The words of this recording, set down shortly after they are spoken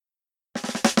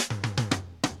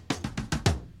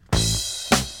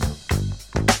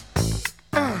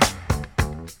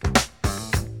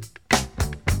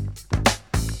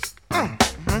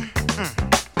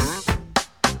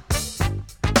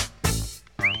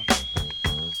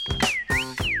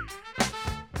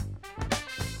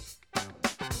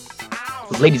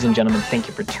Ladies and gentlemen, thank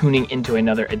you for tuning into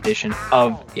another edition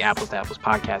of the Apples to Apples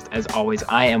podcast. As always,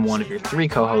 I am one of your three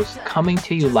co-hosts coming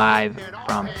to you live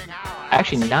from,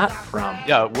 actually not from.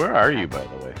 Yeah, where are you, by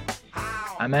the way?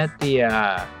 I'm at the,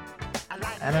 I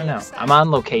don't know. I'm on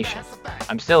location.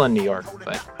 I'm still in New York,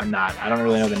 but I'm not. I don't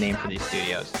really know the name for these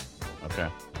studios. Okay.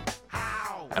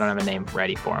 I don't have a name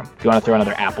ready for them. If you want to throw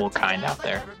another Apple kind out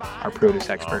there, our produce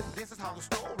expert.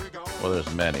 Well,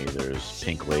 there's many. There's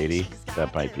Pink Lady.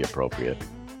 That might be appropriate.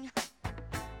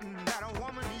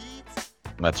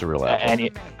 That's a real apple.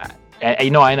 I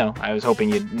know. I was hoping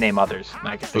you'd name others.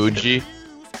 Fuji.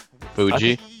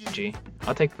 Fuji. Fuji.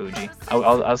 I'll take Fuji.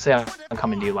 I'll say I'm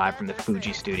coming to you live from the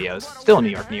Fuji studios. Still in New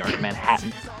York,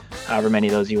 Manhattan. However many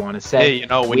of those you want to say. Hey, you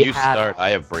know, when you start, I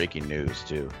have breaking news,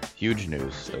 too. Huge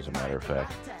news, as a matter of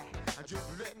fact.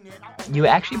 You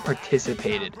actually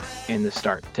participated in the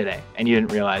start today, and you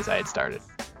didn't realize I had started.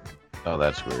 Oh,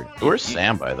 that's weird. Where's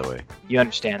Sam, by the way? You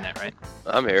understand that, right?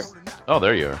 I'm here. Oh,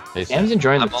 there you are. Hey, Sam. Sam's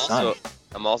enjoying the sun.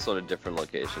 I'm also in a different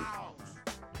location.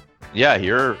 Yeah,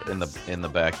 you're in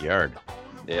the backyard.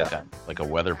 Yeah. Like a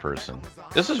weather person.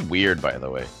 This is weird, by the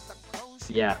way.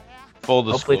 Yeah. Full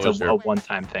disclosure. Hopefully it's a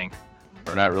one-time thing.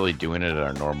 We're not really doing it at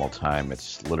our normal time.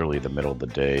 It's literally the middle of the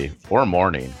day or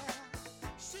morning.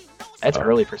 That's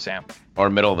early for Sam. Or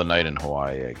middle of the night in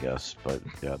Hawaii, I guess. But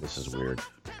yeah, this is weird.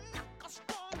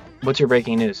 What's your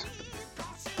breaking news?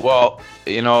 Well,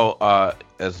 you know,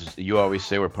 as you always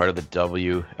say, we're part of the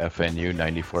WFNU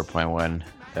 94.1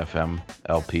 FM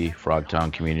LP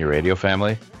Frogtown Community Radio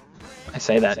family. I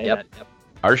say that. Yep.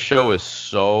 Our show is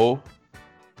so.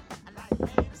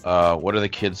 What are the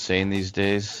kids saying these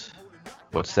days?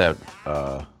 What's that?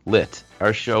 Lit.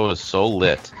 Our show is so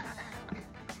lit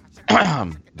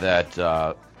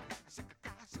that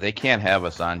they can't have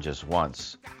us on just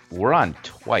once. We're on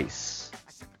twice.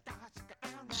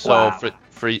 So wow.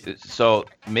 So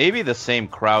maybe the same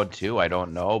crowd too. I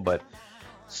don't know, but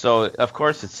so of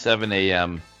course it's 7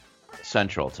 a.m.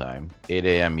 Central Time, 8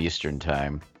 a.m. Eastern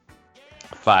Time,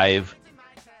 5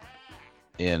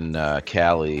 in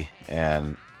Cali,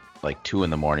 and like 2 in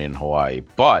the morning in Hawaii.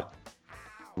 But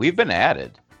we've been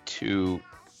added to,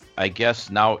 I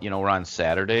guess now, you know, we're on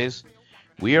Saturdays.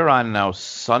 We are on now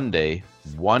Sunday,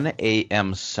 1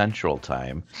 a.m. Central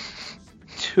Time,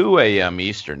 2 a.m.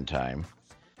 Eastern Time.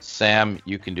 Sam,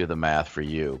 you can do the math for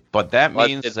you. But that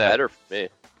means it's that... better for me.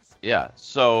 Yeah,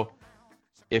 so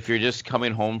if you're just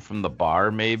coming home from the bar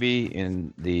maybe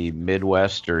in the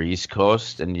Midwest or East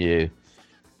Coast and you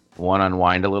want to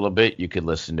unwind a little bit, you could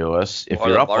listen to us. If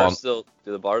you're up on... Do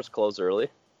the bars close early?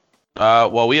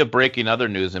 Well, we have breaking other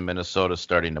news in Minnesota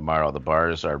starting tomorrow. The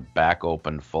bars are back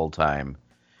open full-time,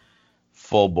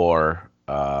 full bore.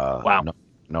 Wow.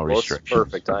 No restrictions.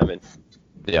 Perfect timing.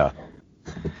 Yeah.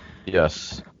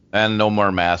 Yes. And no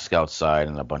more mask outside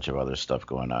and a bunch of other stuff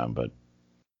going on. But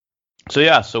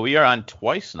so we are on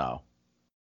twice now.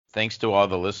 Thanks to all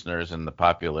the listeners and the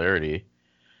popularity.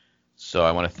 So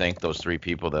I want to thank those 3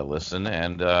 people that listen.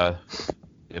 And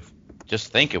if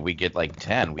we get like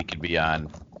 10, we could be on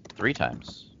 3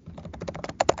 times.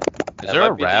 Is there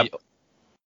a rap?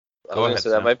 Go ahead. So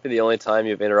that might be the only time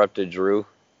you've interrupted Drew,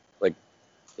 like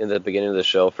in the beginning of the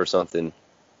show for something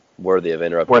worthy of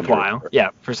interrupting. Worthwhile. Drew. Yeah,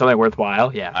 for something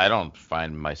worthwhile. Yeah. I don't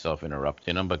find myself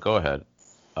interrupting him, but go ahead.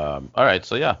 All right.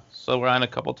 So we're on a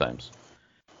couple times.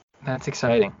 That's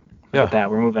exciting. Yeah. Look at that.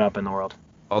 We're moving up in the world.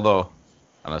 Although,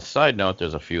 on a side note,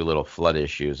 there's a few little flood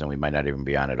issues, and we might not even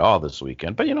be on at all this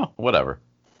weekend. But, you know, whatever.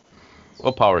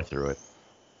 We'll power through it.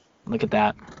 Look at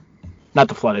that. Not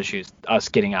the flood issues. Us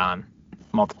getting on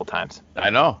multiple times. I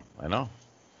know.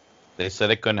 They said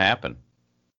it couldn't happen.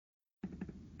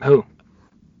 Who?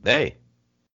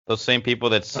 Those same people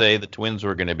that say the Twins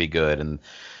were going to be good, and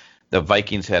the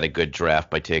Vikings had a good draft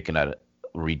by taking a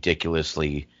ridiculous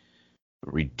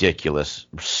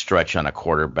stretch on a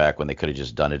quarterback when they could have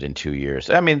just done it in 2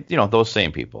 years. I mean, you know, those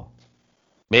same people.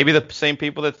 Maybe the same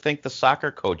people that think the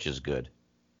soccer coach is good.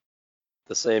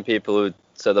 The same people who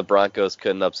said the Broncos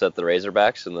couldn't upset the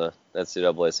Razorbacks in the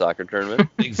NCAA soccer tournament.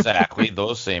 Exactly,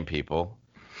 those same people.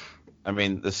 I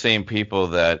mean, the same people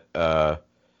that,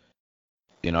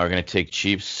 you know, are going to take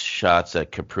cheap shots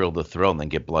at Capril the Thrill and then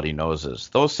get bloody noses.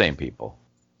 Those same people.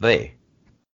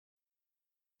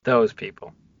 Those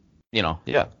people. You know,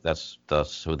 yeah, that's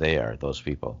who they are, those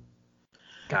people.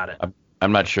 Got it.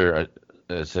 I'm not sure.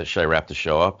 Should I wrap the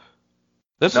show up?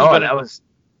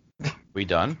 We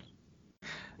done?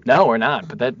 No, we're not.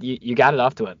 But that you got it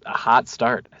off to a hot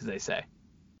start, as they say.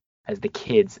 As the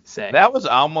kids say. That was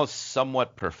almost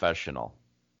somewhat professional.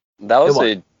 That was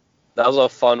a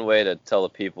fun way to tell the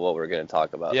people what we're going to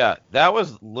talk about. Yeah, that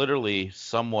was literally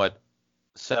somewhat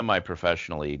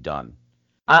semi-professionally done.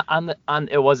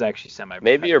 It was actually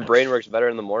semi-professional. Maybe your brain works better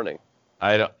in the morning.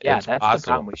 I don't. Yeah, it's that's possible. the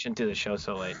problem. We shouldn't do the show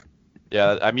so late.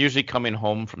 Yeah, I'm usually coming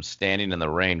home from standing in the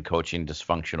rain coaching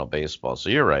dysfunctional baseball. So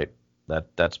you're right.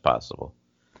 That's possible.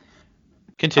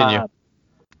 Continue.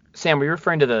 Sam, were you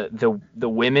referring to the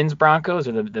women's Broncos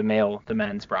or the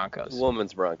men's Broncos?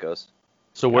 Women's Broncos.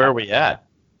 So where are we at?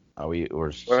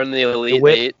 We're in the Elite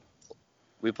Eight.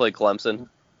 We play Clemson.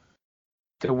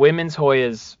 The women's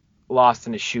Hoyas lost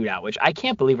in a shootout, which I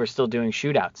can't believe we're still doing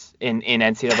shootouts in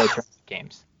NCAA tournament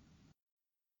games.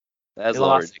 That's a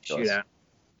ridiculous. Shootout.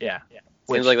 Yeah.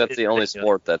 Seems like that's the only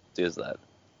sport that does that.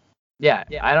 Yeah,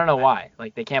 I don't know why.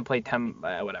 Like, they can't play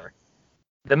whatever.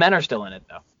 The men are still in it,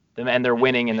 though. And they're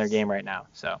winning in their game right now.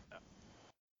 So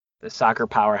the soccer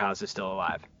powerhouse is still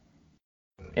alive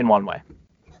in one way.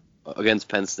 Against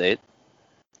Penn State?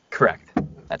 Correct.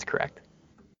 That's correct.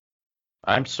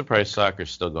 I'm surprised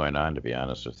soccer's still going on, to be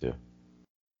honest with you.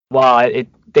 Well,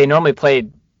 they normally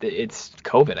played. It's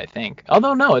COVID, I think.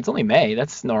 Although, no, it's only May.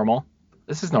 That's normal.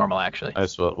 This is normal, actually.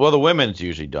 Well, the women's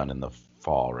usually done in the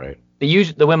fall, right?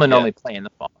 The women only play in the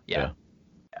fall. Yeah.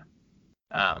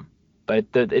 But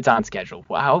it's on schedule.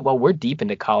 Wow. Well, we're deep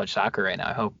into college soccer right now.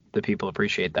 I hope the people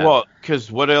appreciate that. Well,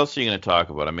 because what else are you going to talk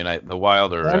about? I mean, the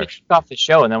Wild are actually off the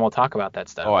show, and then we'll talk about that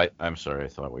stuff. Oh, I'm sorry. I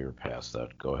thought we were past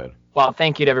that. Go ahead. Well,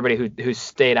 thank you to everybody who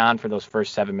stayed on for those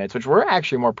first 7 minutes, which were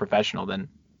actually more professional than,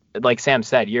 like Sam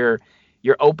said, your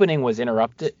opening was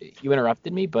interrupted. You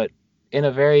interrupted me, but in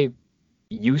a very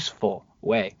useful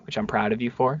way, which I'm proud of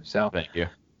you for. So thank you.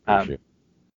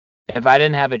 If I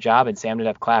didn't have a job and Sam did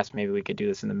have class, maybe we could do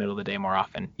this in the middle of the day more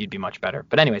often. You'd be much better.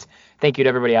 But anyways, thank you to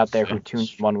everybody out there who tuned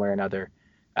one way or another.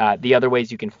 The other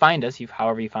ways you can find us,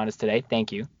 however you found us today,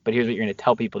 thank you. But here's what you're going to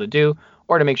tell people to do.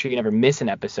 Or to make sure you never miss an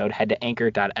episode, head to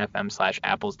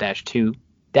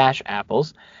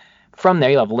anchor.fm/apples-2-apples. From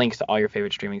there, you'll have links to all your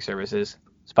favorite streaming services,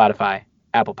 Spotify,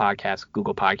 Apple Podcasts,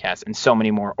 Google Podcasts, and so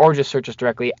many more. Or just search us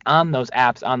directly on those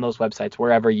apps, on those websites,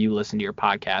 wherever you listen to your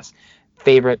podcasts.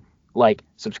 Favorite, like,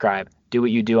 subscribe, do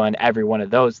what you do on every one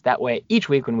of those. That way, each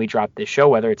week when we drop this show,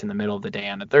 whether it's in the middle of the day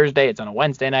on a Thursday, it's on a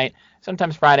Wednesday night,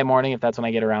 sometimes Friday morning, if that's when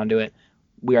I get around to it,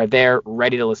 we are there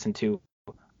ready to listen to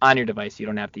on your device. You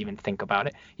don't have to even think about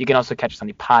it. You can also catch us on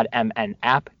the PodMN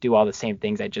app, do all the same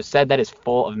things I just said. That is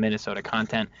full of Minnesota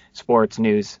content, sports,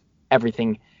 news,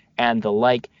 everything, and the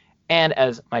like. And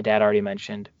as my dad already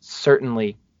mentioned,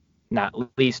 certainly not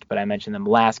least, but I mentioned them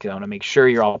last because I want to make sure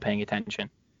you're all paying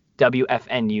attention.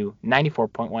 WFNU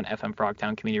 94.1 FM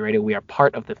Frogtown Community Radio. We are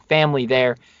part of the family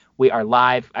there. We are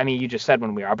live. I mean, you just said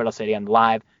when we are, but I'll say it again,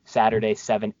 live Saturday,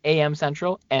 7 a.m.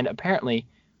 Central. And apparently,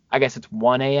 I guess it's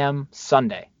 1 a.m.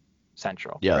 Sunday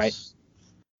Central, right?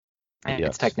 And yes.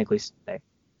 It's technically Sunday.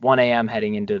 1 a.m.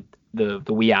 heading into the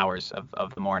wee hours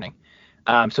of the morning.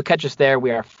 So catch us there.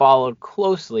 We are followed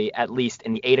closely, at least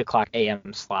in the 8 o'clock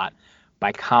a.m. slot,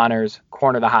 by Connor's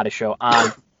Corner of the Hottest Show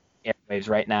on airwaves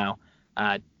right now.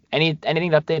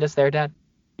 Anything to update us there, Dad?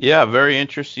 Yeah, very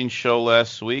interesting show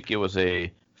last week. It was a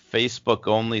Facebook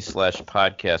only /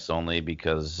 podcast only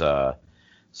because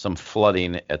some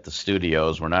flooding at the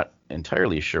studios. We're not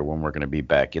entirely sure when we're going to be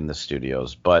back in the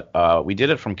studios, but we did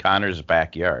it from Connor's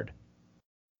backyard.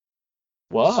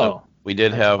 Whoa. So we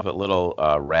did have a little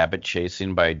rabbit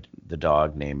chasing by the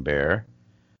dog named Bear.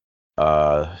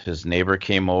 His neighbor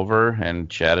came over and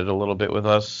chatted a little bit with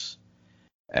us.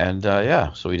 And,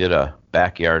 so we did a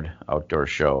backyard outdoor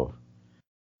show,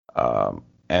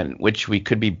 and which we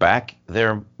could be back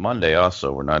there Monday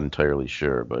also. We're not entirely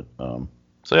sure. But, it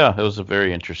was a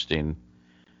very interesting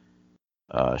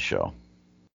show.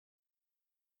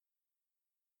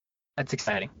 That's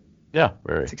exciting. Yeah,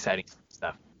 very. It's exciting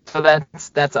stuff. So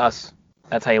that's us.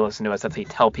 That's how you listen to us. That's how you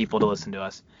tell people to listen to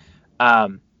us.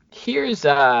 Here's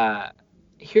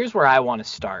where I want to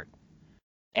start.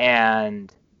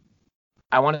 And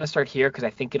I want to start here because I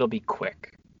think it'll be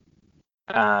quick.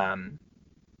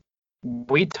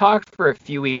 We talked for a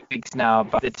few weeks now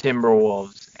about the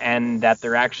Timberwolves and that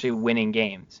they're actually winning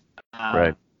games.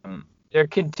 Right. They're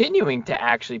continuing to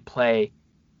actually play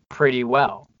pretty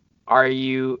well. Are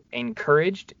you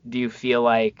encouraged? Do you feel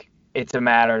like it's a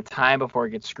matter of time before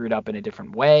it gets screwed up in a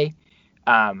different way?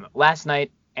 Last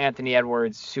night, Anthony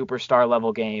Edwards, superstar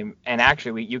level game, and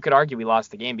actually you could argue we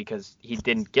lost the game because he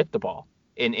didn't get the ball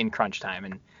in crunch time,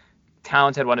 and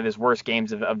Towns had one of his worst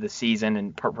games of the season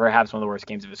and perhaps one of the worst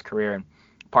games of his career, and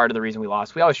part of the reason we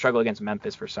lost. We always struggle against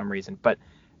Memphis for some reason, but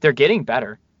they're getting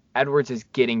better. Edwards is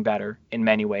getting better in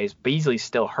many ways. Beasley's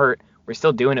still hurt. We're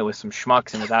still doing it with some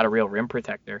schmucks and without a real rim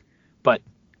protector. But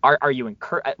are you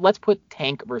encouraged? Let's put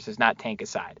tank versus not tank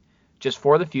aside. Just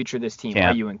for the future of this team,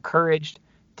 Are you encouraged?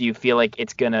 do you feel like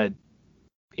it's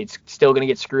still gonna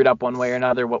get screwed up one way or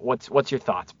another? What's your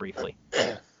thoughts briefly?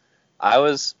 I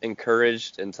was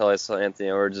encouraged until I saw Anthony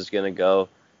Edwards is gonna go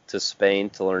to Spain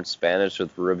to learn Spanish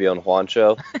with Rubio and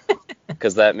Juancho,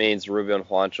 because that means Rubio and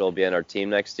Juancho will be on our team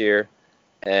next year.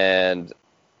 And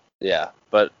yeah,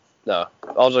 but no,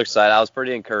 all jokes aside, I was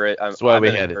pretty encouraged. That's why I've we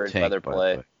been had encouraged a by their tank,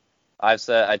 play. I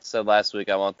said last week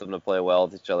I want them to play well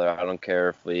with each other. I don't care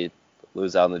if we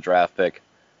lose out on the draft pick,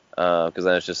 because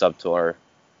then it's just up to our.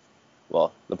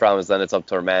 Well, the problem is then it's up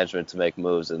to our management to make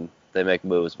moves, and they make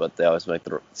moves, but they always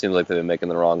seems like they've been making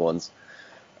the wrong ones.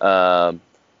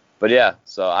 But yeah,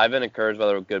 so I've been encouraged by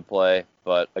their good play,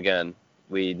 but again,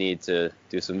 we need to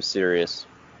do some serious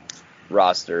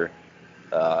roster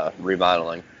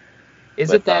remodeling.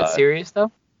 Is it that serious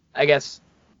though? I guess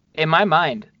in my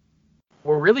mind,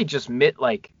 we're really just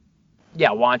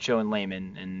Juancho and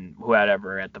Layman and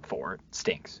whoever at the 4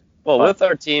 stinks. Well, with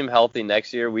our team healthy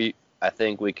next year, I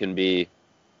think we can be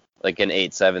like an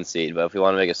 8-7 seed. But if we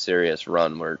want to make a serious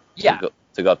run, to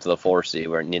go up to the 4 seed,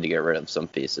 we need to get rid of some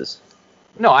pieces.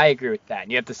 No, I agree with that.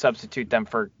 You have to substitute them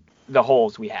for the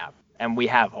holes we have, and we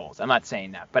have holes. I'm not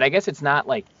saying that, but I guess it's not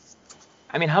like.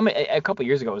 I mean, a couple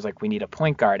years ago it was like we need a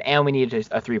point guard and we need a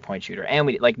 3-point shooter,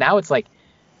 and now it's like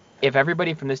if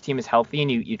everybody from this team is healthy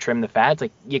and you trim the fat, it's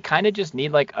like you kind of just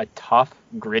need like a tough,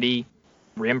 gritty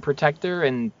rim protector,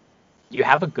 and you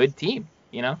have a good team.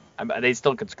 They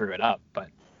still could screw it up, but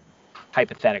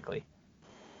hypothetically.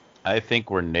 I think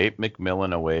we're Nate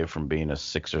McMillan away from being a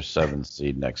 6 or 7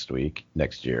 seed next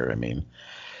year. I mean,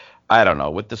 I don't know.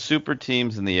 With the super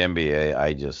teams in the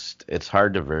NBA, it's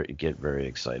hard to get very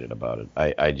excited about it.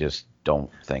 I just don't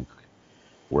think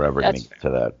we're ever going to get to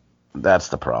that. That's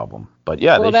the problem. But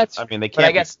yeah, they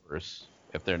can't be worse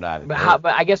if they're not. But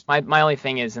I guess my only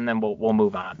thing is, and then we'll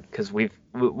move on because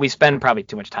we spend probably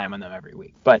too much time on them every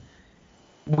week. But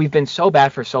we've been so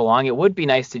bad for so long. It would be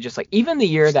nice to just even the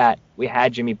year that we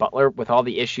had Jimmy Butler with all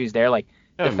the issues there,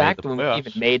 the fact when we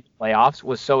even made the playoffs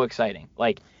was so exciting.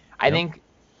 I think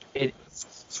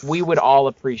we would all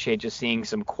appreciate just seeing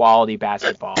some quality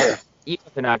basketball, even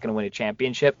if they're not going to win a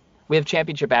championship. We have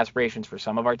championship aspirations for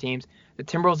some of our teams. The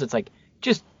Timberwolves, it's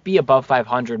just be above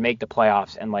 500, make the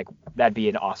playoffs, and that'd be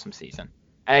an awesome season.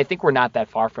 And I think we're not that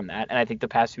far from that, and I think the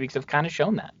past few weeks have kind of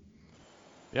shown that.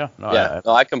 Yeah.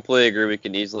 I completely agree. We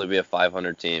can easily be a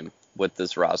 500 team with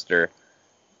this roster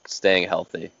staying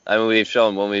healthy. I mean, we've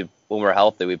shown when we're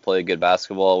healthy, we play good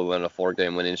basketball. We went on a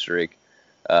 4-game winning streak,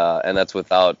 and that's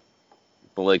without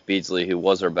Malik Beasley, who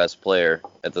was our best player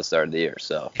at the start of the year.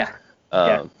 So,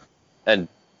 and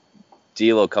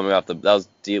D'Lo coming off with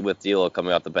D'Lo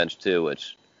coming off the bench too,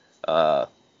 which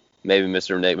maybe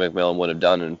Mr. Nate McMillan would have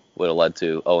done and would have led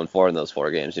to 0-4 in those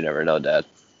 4 games. You never know, Dad.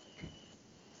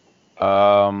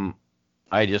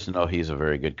 I just know he's a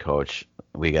very good coach.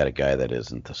 We got a guy that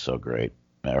isn't so great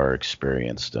or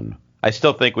experienced, and I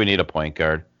still think we need a point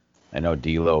guard. I know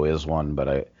D'Lo is one,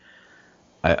 but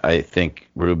I think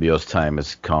Rubio's time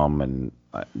has come, and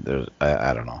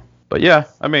I don't know. But yeah,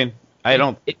 I mean,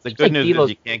 the good news is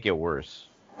you can't get worse.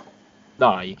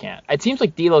 No, you can't. It seems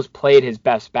like D'Lo's played his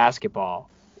best basketball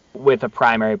with a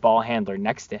primary ball handler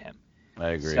next to him. I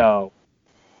agree. So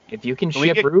if you can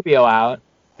ship Rubio out.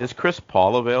 Is Chris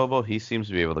Paul available? He seems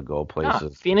to be able to go places. No,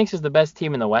 Phoenix is the best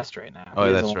team in the West right now.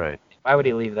 Oh, that's right. Why would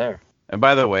he leave there? And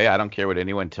by the way, I don't care what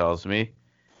anyone tells me.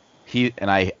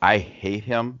 I hate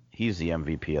him. He's the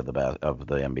MVP of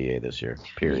the NBA this year.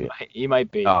 Period. He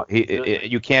might be. Oh,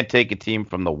 you can't take a team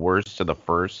from the worst to the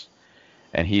first,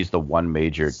 and he's the one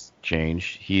major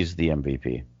change. He's the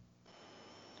MVP.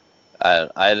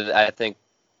 I think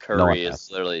Curry is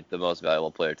literally the most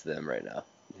valuable player to them right now.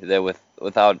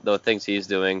 Without the things he's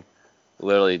doing,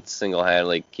 literally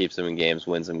single-handedly keeps them in games,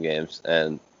 wins them games,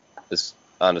 and is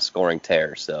on a scoring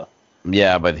tear. So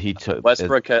yeah, but he took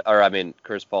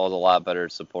Chris Paul is a lot better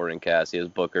supporting cast. He has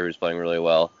Booker, who's playing really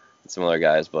well, and some other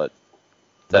guys, but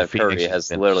Curry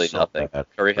has literally nothing.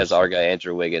 Curry has our guy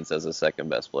Andrew Wiggins as the second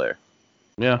best player.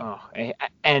 Yeah. Oh,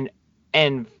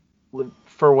 and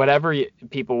for whatever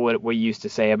people would used to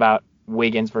say about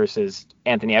Wiggins versus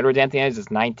Anthony Edwards. Anthony Edwards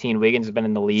is 19. Wiggins has been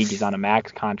in the league. He's on a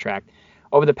max contract.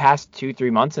 Over the past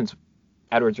 2-3 months since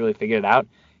Edwards really figured it out,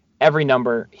 every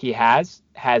number he has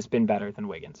been better than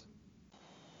Wiggins.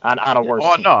 On a worse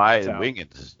team. No,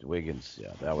 Wiggins, yeah.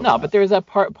 That was but there was that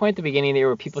point at the beginning there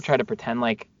where people try to pretend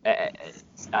like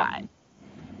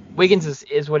Wiggins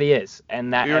is what he is.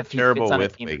 And that if terrible he fits on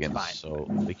with a team, Wiggins, so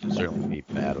we can certainly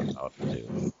be bad without him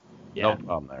too. Yeah. No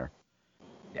problem there.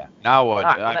 Yeah. Now what?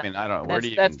 I don't know.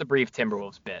 That's the brief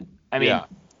Timberwolves bit. I mean,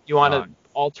 you want to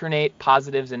alternate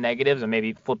positives and negatives, and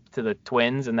maybe flip to the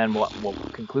Twins, and then we'll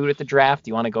conclude at the draft? Do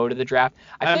you want to go to the draft?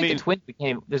 I feel like the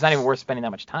Twins, there's not even worth spending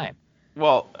that much time.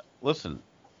 Well, listen,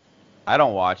 I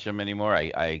don't watch them anymore.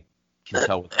 I can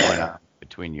tell what's going on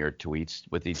between your tweets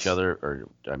with each other, or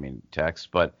text.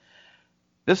 But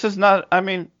this is not.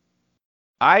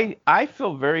 I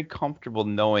feel very comfortable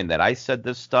knowing that I said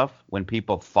this stuff when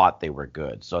people thought they were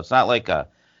good. So it's not like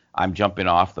I'm jumping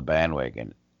off the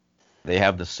bandwagon. They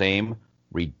have the same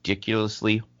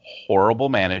ridiculously horrible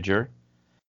manager.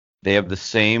 They have the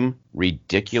same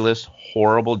ridiculous,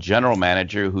 horrible general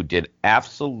manager who did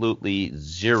absolutely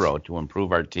zero to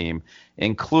improve our team,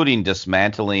 including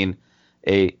dismantling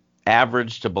a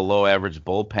average to below average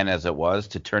bullpen as it was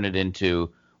to turn it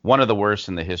into one of the worst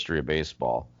in the history of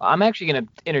baseball. I'm actually going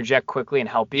to interject quickly and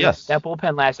help you. Yes. That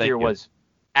bullpen last year was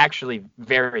actually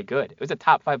very good. It was a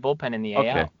top 5 bullpen in the AL.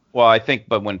 Okay. Well, I think,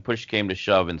 but when push came to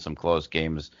shove in some close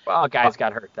games. Well, guys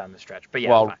got hurt down the stretch, but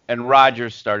yeah. Fine. And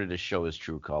Rogers started to show his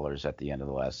true colors at the end of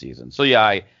the last season. So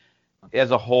yeah,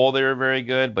 as a whole, they were very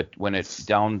good, but when it's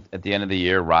down at the end of the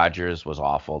year, Rogers was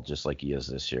awful, just like he is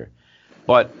this year.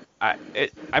 But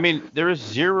there is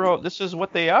zero. This is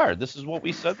what they are. This is what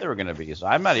we said they were going to be. So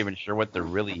I'm not even sure what there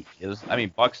really is.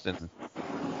 Buxton,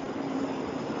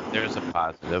 there's a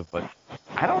positive, but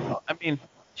I don't know.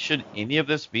 Should any of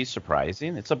this be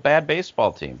surprising? It's a bad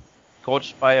baseball team,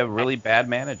 coached by a really bad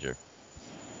manager.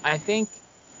 I think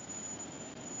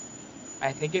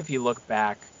if you look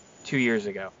back 2 years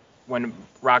ago, when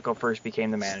Rocco first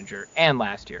became the manager, and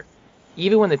last year,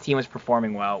 even when the team was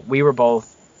performing well, we were you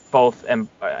both and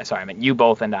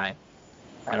I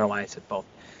don't know why I said both,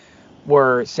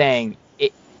 were saying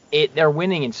they're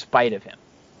winning in spite of him.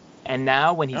 And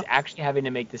now when he's actually having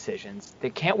to make decisions, they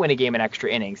can't win a game in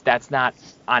extra innings. That's not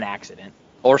on accident.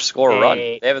 Or score a run.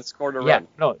 They haven't scored a run.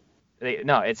 No,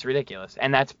 it's ridiculous.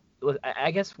 And that's, I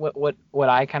guess what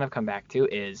I kind of come back to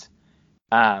is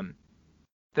the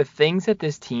things that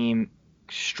this team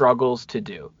struggles to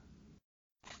do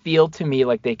feel to me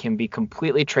like they can be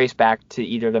completely traced back to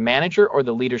either the manager or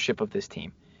the leadership of this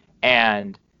team.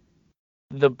 And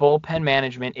the bullpen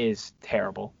management is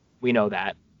terrible. We know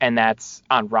that. And that's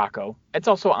on Rocco. It's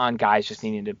also on guys just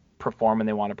needing to perform when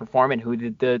they want to perform and who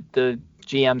the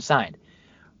GM signed.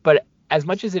 But as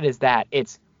much as it is that,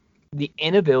 it's the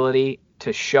inability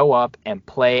to show up and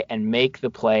play and make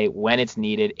the play when it's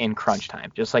needed in crunch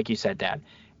time, just like you said, Dad.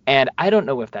 And I don't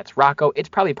know if that's Rocco. It's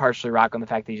probably partially Rocco in the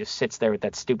fact that he just sits there with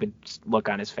that stupid look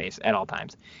on his face at all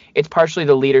times. It's partially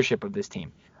the leadership of this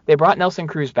team. They brought Nelson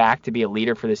Cruz back to be a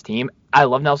leader for this team. I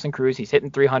love Nelson Cruz. He's hitting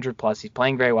 300 plus. He's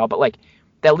playing very well. But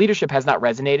that leadership has not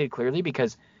resonated clearly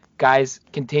because guys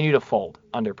continue to fold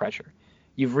under pressure.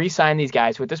 You've re-signed these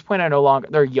guys who at this point are no longer,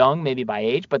 they're young maybe by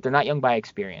age, but they're not young by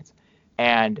experience.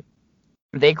 And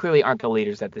they clearly aren't the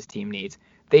leaders that this team needs.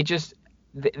 They just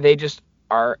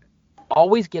are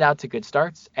always get out to good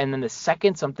starts. And then the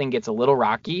second something gets a little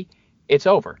rocky, it's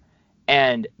over.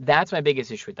 And that's my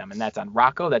biggest issue with them. And that's on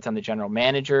Rocco. That's on the general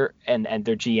manager and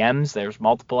their GMs. There's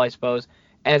multiple, I suppose.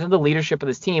 And it's on the leadership of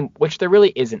this team, which there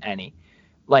really isn't any.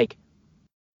 I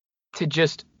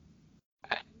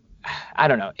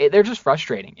don't know. They're just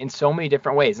frustrating in so many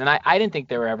different ways. And I didn't think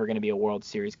they were ever going to be a World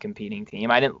Series competing team.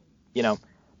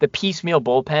 The piecemeal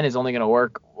bullpen is only going to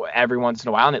work every once in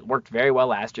a while, and it worked very well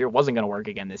last year. It wasn't going to work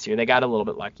again this year. They got a little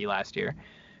bit lucky last year.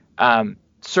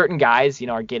 Certain guys,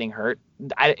 are getting hurt.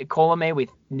 Colomé, we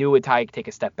knew would take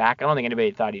a step back. I don't think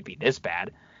anybody thought he'd be this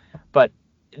bad. But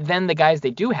then the guys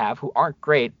they do have who aren't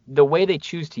great, the way they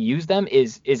choose to use them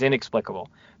is inexplicable.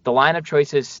 The lineup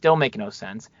choices still make no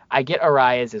sense. I get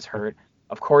Arias is hurt.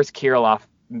 Of course, Kirilloff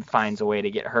finds a way to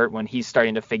get hurt when he's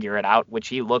starting to figure it out, which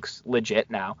he looks legit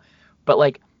now.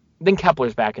 But then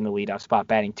Kepler's back in the leadoff spot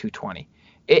batting .220.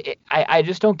 I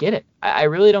just don't get it. I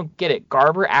really don't get it.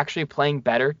 Garber actually playing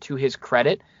better to his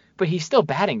credit, but he's still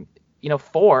batting,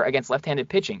 4 against left-handed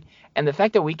pitching. And the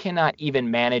fact that we cannot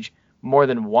even manage more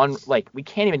than one, we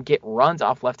can't even get runs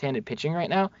off left-handed pitching right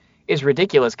now is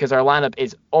ridiculous because our lineup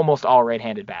is almost all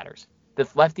right-handed batters. The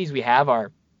lefties we have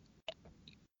are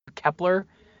Kepler,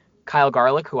 Kyle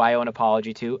Garlick, who I owe an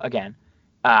apology to again,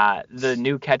 the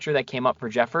new catcher that came up for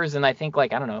Jeffers, and I think I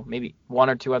don't know, maybe one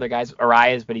or two other guys,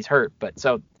 Arias, but he's hurt. But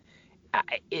so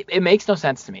it makes no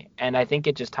sense to me, and I think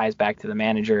it just ties back to the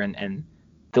manager and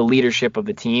the leadership of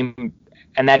the team,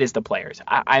 and that is the players.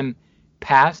 I'm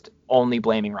past only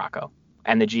blaming Rocco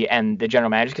and the general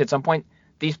manager, because at some point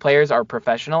these players are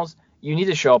professionals. You need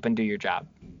to show up and do your job.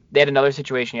 They had another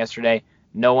situation yesterday.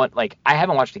 No one, I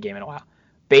haven't watched a game in a while.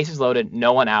 Bases loaded,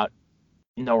 no one out,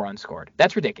 no run scored.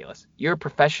 That's ridiculous. You're a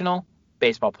professional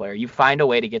baseball player. You find a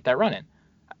way to get that run in.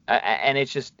 And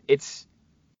it's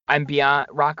I'm beyond.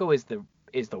 Rocco is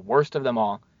the worst of them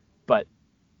all, but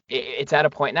it's at a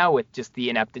point now with just the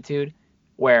ineptitude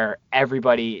where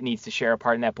everybody needs to share a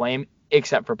part in that blame,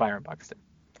 except for Byron Buxton.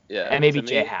 Yeah, And maybe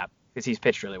Jay Happ, because he's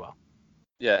pitched really well.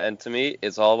 Yeah, and to me,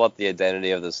 it's all about the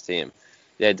identity of this team.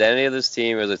 The identity of this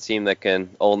team is a team that can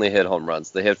only hit home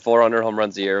runs. They hit 400 home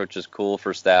runs a year, which is cool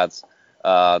for stats.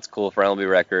 It's cool for MLB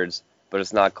records, but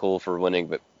it's not cool for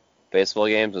winning baseball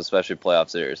games, especially playoff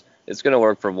series. It's going to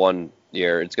work for 1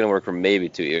 year. It's going to work for maybe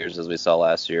 2 years, as we saw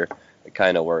last year. It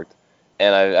kind of worked.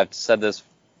 And I've said this,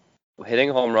 hitting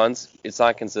home runs, it's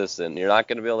not consistent. You're not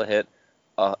going to be able to hit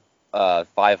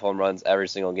 5 home runs every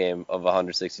single game of a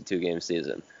 162-game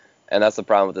season. And that's the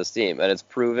problem with this team. And it's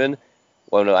proven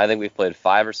when I think we've played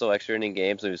 5 or so extra inning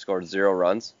games and we've scored 0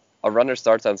 runs. A runner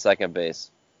starts on second base.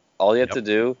 All you have to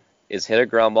do is hit a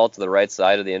ground ball to the right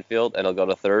side of the infield and he'll go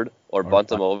to third, or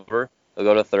bunt him over, he'll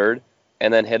go to third,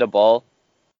 and then hit a ball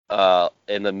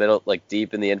in the middle, like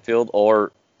deep in the infield,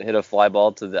 or hit a fly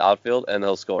ball to the outfield and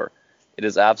he'll score. It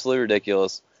is absolutely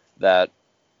ridiculous that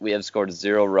we have scored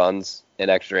 0 runs in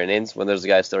extra innings when there's a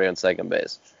guy starting on second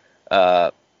base.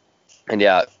 And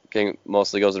yeah, King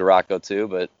mostly goes to Rocco too,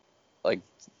 but like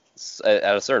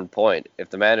at a certain point, if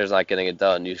the manager's not getting it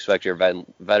done, you expect your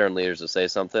veteran leaders to say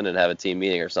something and have a team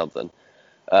meeting or something.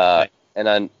 And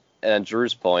on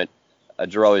Drew's point,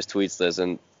 Drew always tweets this,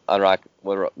 and on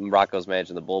when Rocco's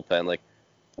managing the bullpen, like,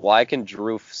 why can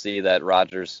Drew see that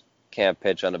Rogers can't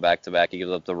pitch on a back-to-back? He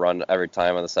gives up the run every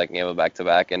time on the second game of a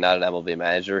back-to-back, and not an MLB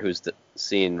manager who's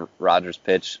seen Rogers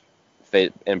pitch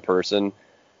in person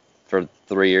for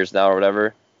 3 years now or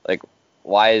whatever. Like,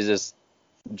 why is this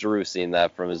Drew seeing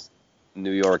that from his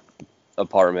New York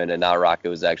apartment and now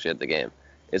Rocco is actually at the game?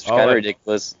 It's kind of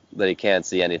ridiculous that he can't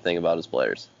see anything about his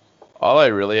players. All I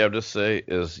really have to say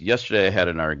is yesterday I had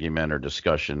an argument or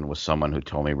discussion with someone who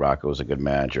told me Rocco was a good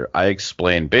manager. I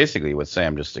explained basically what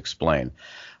Sam just explained.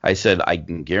 I said, I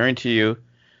can guarantee you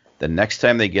the next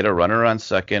time they get a runner on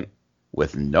second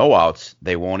with no outs,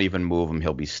 they won't even move him.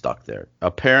 He'll be stuck there.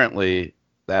 Apparently,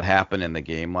 that happened in the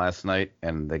game last night,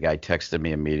 and the guy texted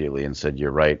me immediately and said,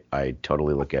 you're right. I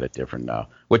totally look at it different now,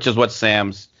 which is what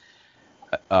Sam's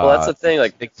well, that's the thing.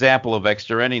 Like, example of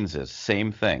extra innings is.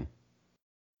 Same thing.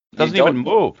 Doesn't even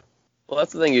move. Well,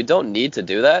 that's the thing. You don't need to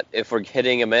do that if we're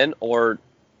hitting him in or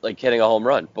like hitting a home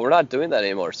run, but we're not doing that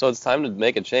anymore. So it's time to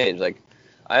make a change. Like,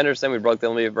 I understand we broke the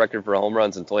MLB record for home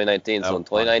runs in 2019. So in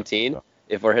 2019,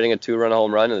 if we're hitting a 2-run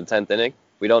home run in the 10th inning,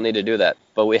 we don't need to do that.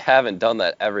 But we haven't done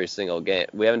that every single game.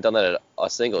 We haven't done that at a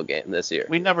single game this year.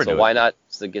 We never do. So why not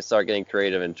start getting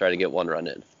creative and try to get 1 run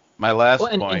in? My last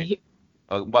point.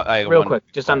 Real quick,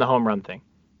 just on the home run thing.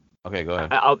 Okay, go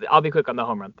ahead. I'll be quick on the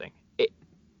home run thing.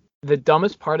 The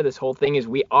dumbest part of this whole thing is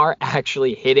we are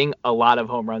actually hitting a lot of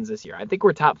home runs this year. I think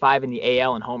we're top 5 in the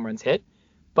AL in home runs hit,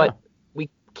 but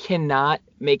we cannot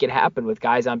make it happen with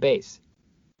guys on base.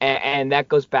 And that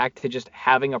goes back to just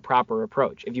having a proper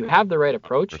approach. If you have the right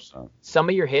approach, 100%. Some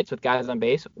of your hits with guys on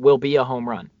base will be a home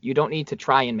run. You don't need to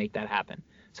try and make that happen.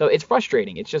 So it's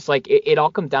frustrating. It's just like it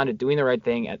all comes down to doing the right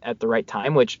thing at the right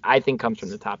time, which I think comes from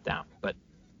the top down. But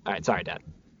all right, sorry, Dad.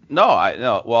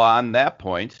 No. Well, on that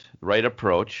point, right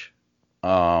approach.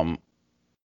 I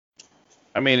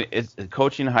mean, it's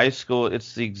coaching high school.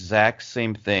 It's the exact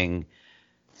same thing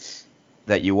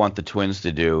that you want the Twins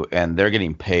to do, and they're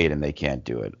getting paid and they can't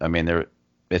do it. I mean,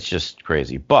 it's just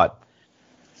crazy. But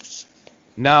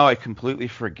now I completely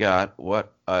forgot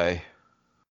what I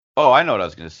know what I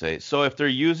was going to say. So if they're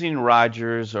using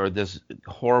Rogers or this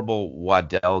horrible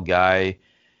Waddell guy,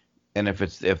 and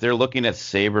if they're looking at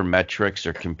sabermetrics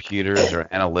or computers or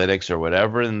analytics or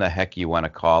whatever in the heck you want to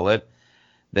call it,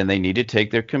 then they need to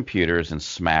take their computers and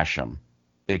smash them,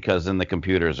 because then the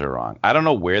computers are wrong. I don't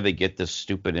know where they get this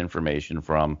stupid information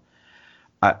from.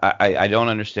 I don't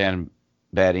understand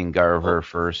batting Garver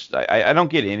first. I don't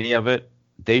get any of it.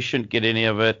 They shouldn't get any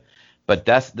of it. But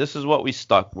this is what we're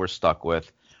stuck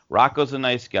with. Rocco's a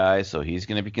nice guy, so he's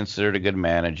going to be considered a good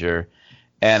manager.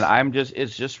 And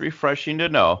it's just refreshing to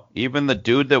know, even the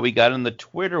dude that we got in the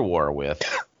Twitter war with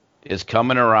is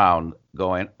coming around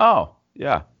going, oh,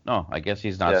 yeah, no, I guess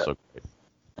he's not so great.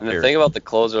 And the thing about the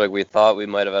closer, like, we thought we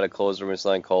might have had a closer when we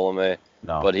signed Colomé,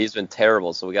 but he's been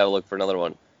terrible, so we got to look for another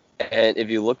one. And if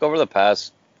you look over the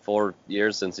past 4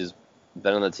 years since he's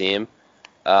been on the team,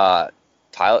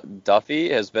 Duffy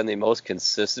has been the most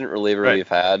consistent reliever we've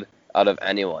had out of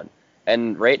anyone.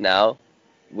 And right now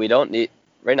we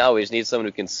just need someone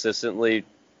who consistently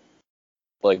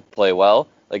play well.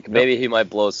 Like, maybe he might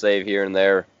blow a save here and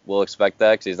there. We'll expect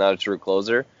that because he's not a true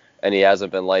closer, and he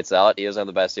hasn't been lights out. He doesn't have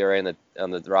the best ERA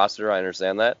on the roster. I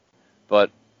understand that, but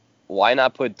why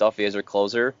not put Duffy as your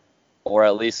closer or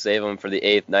at least save him for the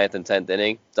 8th, 9th, and 10th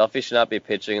inning. Duffy should not be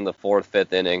pitching in the 4th,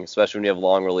 5th inning, especially when you have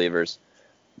long relievers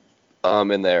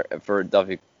in there for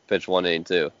Duffy pitch 1 inning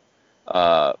too.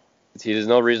 There's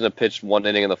no reason to pitch 1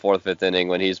 inning in the 4th, 5th inning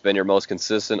when he's been your most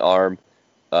consistent arm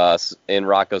in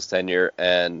Rocco's tenure,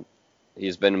 and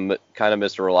he's been kind of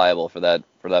Mr. Reliable for that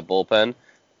bullpen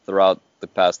throughout the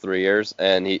past 3 years,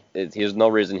 and there's no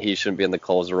reason he shouldn't be in the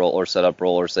closer role or setup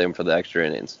role or save him for the extra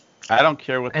innings. I don't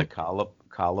care what the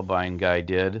Colibine guy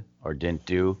did or didn't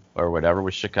do or whatever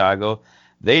with Chicago.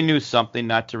 They knew something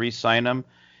not to re-sign him.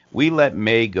 We let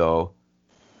May go,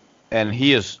 and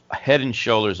he is head and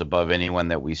shoulders above anyone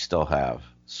that we still have.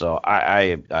 So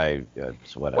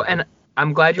it's whatever. Well, and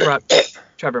I'm glad you brought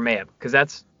Trevor May up, because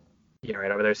that's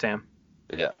right over there, Sam.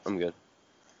 Yeah, I'm good.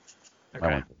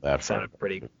 Okay, that sounded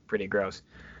pretty gross.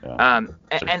 Yeah.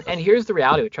 And here's the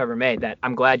reality with Trevor May that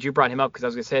I'm glad you brought him up, because I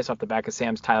was going to say this off the back of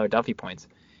Sam's Tyler Duffy points,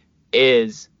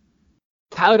 is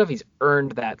Tyler Duffy's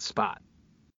earned that spot,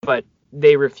 but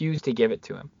they refused to give it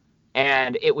to him.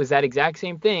 And it was that exact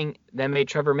same thing that made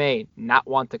Trevor May not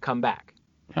want to come back,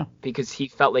 because he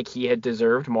felt like he had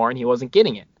deserved more and he wasn't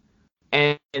getting it.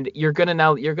 And you're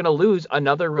gonna lose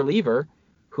another reliever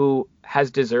who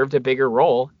has deserved a bigger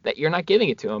role that you're not giving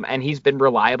it to him. And he's been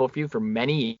reliable for you for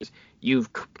many years. You've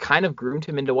kind of groomed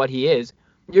him into what he is.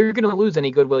 You're going to lose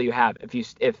any goodwill you have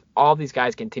if all these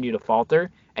guys continue to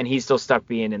falter and he's still stuck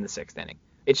being in the 6th inning.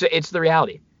 It's the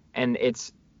reality. And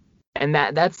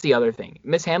that's the other thing.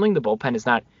 Mishandling the bullpen is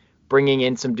not bringing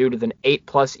in some dude with an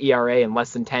 8+ ERA and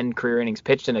less than 10 career innings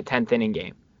pitched in a 10th inning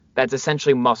game. That's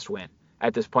essentially must win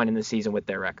at this point in the season with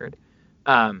their record.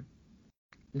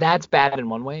 That's bad in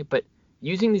one way, but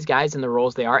using these guys in the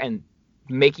roles they are and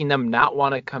making them not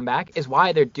want to come back is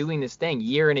why they're doing this thing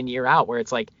year in and year out, where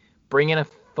it's like bring in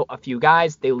a few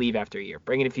guys, they leave after a year.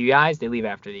 Bring in a few guys, they leave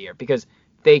after the year, because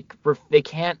they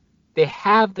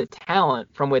have the talent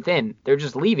from within. They're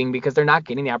just leaving because they're not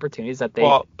getting the opportunities that they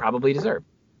probably deserve.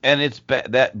 And it's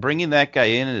that bringing that guy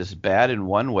in is bad in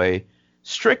one way,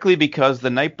 strictly because the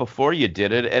night before you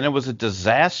did it and it was a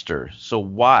disaster. So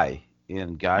why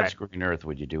in God's green earth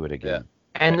would you do it again?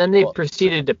 Yeah. And then they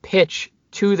proceeded to pitch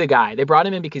to the guy. They brought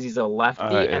him in because he's a lefty,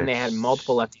 and they had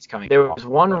multiple lefties coming. There was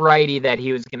one righty that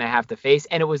he was going to have to face,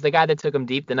 and it was the guy that took him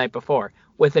deep the night before.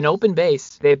 With an open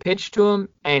base, they pitched to him,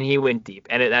 and he went deep,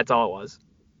 and that's all it was.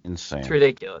 Insane. It's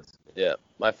ridiculous. Yeah.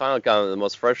 My final comment, the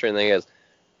most frustrating thing is,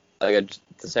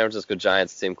 the San Francisco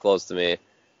Giants seem close to me.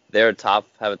 Have a top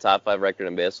 5 record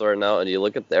in baseball right now, and you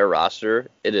look at their roster,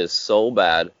 it is so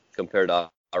bad compared to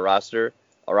our roster.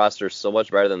 Our roster is so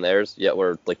much better than theirs, yet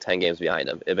we're like 10 games behind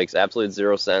them. It makes absolutely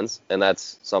zero sense, and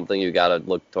that's something you got to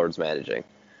look towards managing.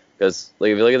 Because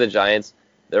if you look at the Giants,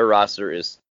 their roster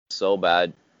is so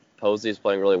bad. Posey's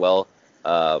playing really well.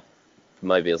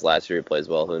 Might be his last year he plays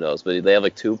well, who knows. But they have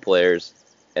like 2 players,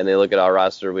 and they look at our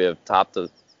roster. We have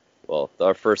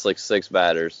our first 6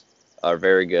 batters are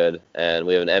very good, and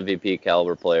we have an MVP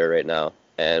caliber player right now,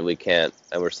 and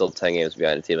we're still 10 games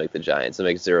behind a team like the Giants. It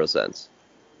makes zero sense.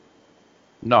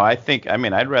 No,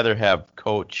 I'd rather have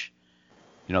Coach,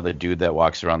 the dude that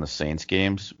walks around the Saints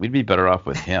games. We'd be better off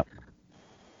with him.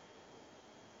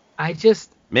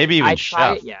 Maybe even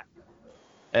Chef. Yeah.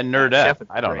 And Nerdette.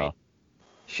 I don't know.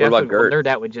 Chef, what about Gert?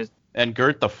 Nerdette would just... And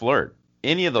Gert the Flirt.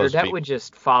 Any of those Nerdette people. would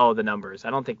just follow the numbers.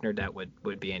 I don't think Nerdette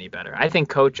would be any better. I think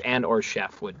Coach and or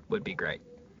Chef would be great.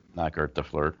 Not Gert the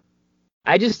Flirt.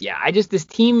 This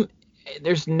team,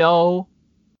 there's no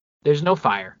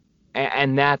fire.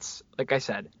 And that's, like I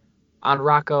said, on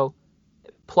Rocco,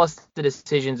 plus the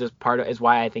decisions is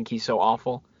why I think he's so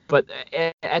awful. But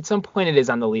at some point, it is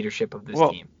on the leadership of this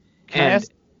team. And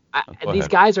these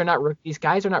guys are not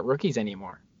rookies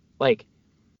anymore. Like,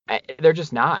 they're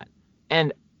just not.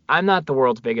 And I'm not the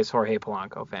world's biggest Jorge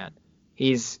Polanco fan.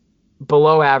 He's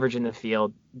below average in the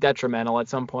field, detrimental at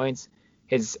some points.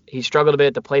 He struggled a bit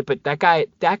at the plate, but that guy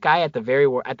at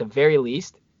the very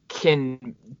least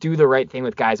can do the right thing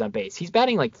with guys on base. He's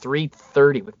batting like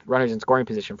 .330 with runners in scoring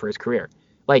position for his career.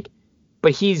 Like,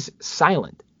 but he's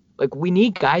silent. Like, we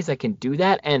need guys that can do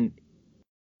that and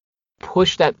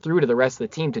push that through to the rest of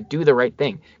the team to do the right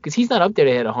thing, because he's not up there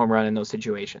to hit a home run in those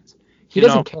situations. He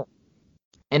doesn't care.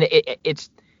 And it's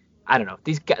I don't know.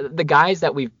 The guys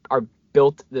that are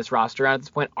built this roster around at this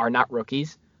point are not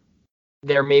rookies.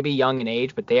 They're maybe young in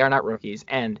age, but they are not rookies.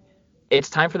 And it's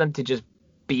time for them to just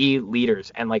be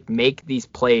leaders and like make these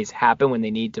plays happen when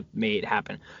they need to make it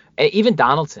happen. And even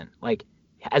Donaldson, like,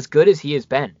 as good as he has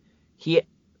been, he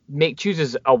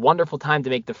chooses a wonderful time to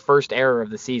make the first error of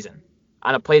the season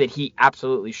on a play that he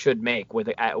absolutely should make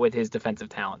with his defensive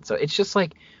talent. So it's just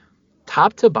like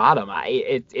top to bottom.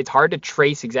 It's hard to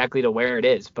trace exactly to where it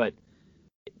is, but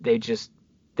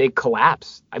they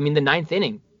collapse. I mean, the ninth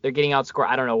inning, they're getting outscored.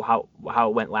 I don't know how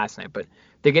it went last night, but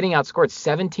they're getting outscored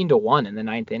 17-1 in the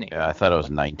ninth inning. Yeah, I thought it was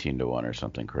 19-1 or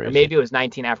something crazy. Or maybe it was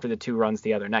 19 after the 2 runs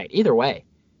the other night. Either way,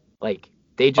 like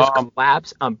they just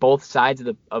collapse on both sides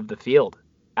of the field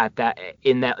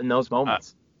in those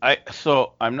moments.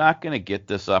 So I'm not going to get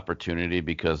this opportunity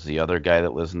because the other guy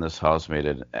that lives in this house made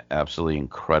an absolutely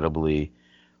incredibly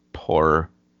poor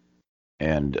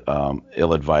and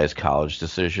ill-advised college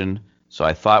decision. So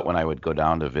I thought when I would go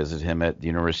down to visit him at the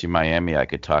University of Miami, I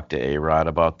could talk to A-Rod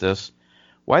about this.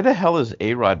 Why the hell is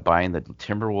A-Rod buying the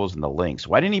Timberwolves and the Lynx?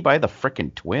 Why didn't he buy the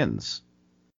frickin' Twins?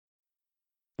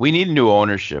 We need new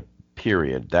ownership,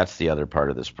 period. That's the other part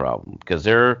of this problem. Because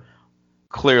they're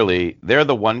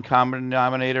the one common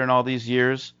denominator in all these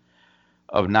years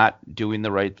of not doing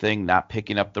the right thing, not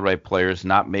picking up the right players,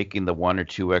 not making the 1 or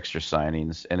 2 extra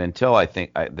signings. And until I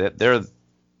think the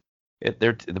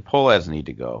Polaz need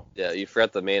to go. Yeah, you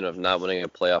forgot the main of not winning a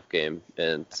playoff game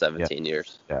in 17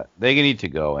 years. Yeah, they need to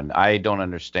go. And I don't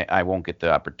understand. I won't get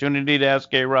the opportunity to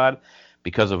ask A-Rod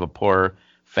because of a poor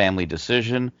family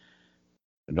decision.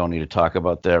 I don't need to talk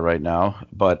about that right now.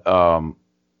 But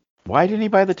why didn't he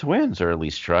buy the Twins or at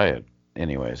least try it?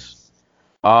 Anyways,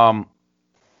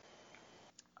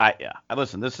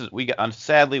 listen.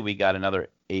 Sadly we got another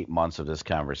 8 months of this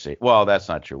conversation. Well, that's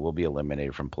not true. We'll be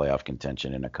eliminated from playoff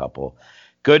contention in a couple.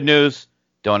 Good news.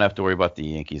 Don't have to worry about the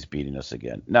Yankees beating us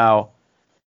again. Now,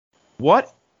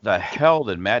 what the hell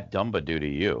did Matt Dumba do to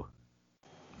you?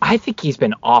 I think he's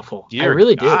been awful. Dear I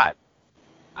really God. do.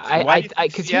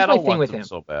 Because here's my thing with him.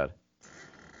 So bad.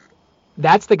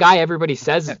 That's the guy everybody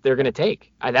says they're going to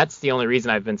take. That's the only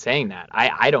reason I've been saying that.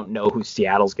 I don't know who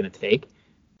Seattle's going to take.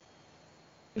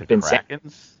 The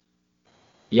Krakens?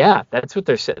 Yeah, that's what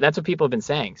people have been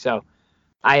saying. So,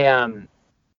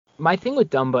 my thing with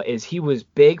Dumba is he was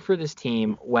big for this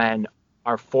team when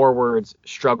our forwards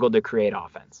struggled to create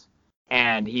offense,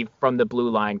 and he from the blue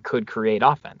line could create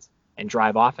offense and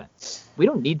drive offense. We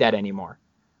don't need that anymore,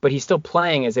 but he's still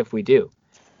playing as if we do.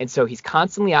 And so he's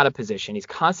constantly out of position. He's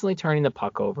constantly turning the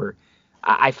puck over.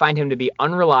 I find him to be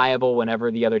unreliable whenever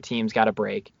the other team's got a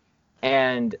break.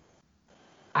 And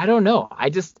I don't know. I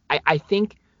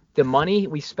think the money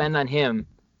we spend on him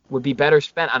would be better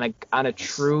spent on a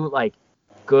true, like,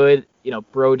 good,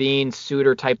 Brodeen,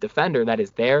 Suter type defender that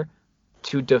is there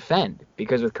to defend.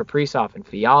 Because with Kaprizov and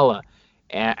Fiala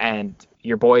and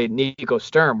your boy Nico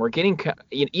Sturm, we're getting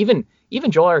even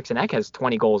Joel Eriksson Ek has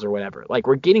 20 goals or whatever. Like,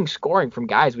 we're getting scoring from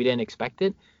guys we didn't expect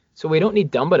it. So we don't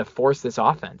need Dumba to force this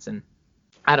offense. And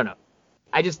I don't know.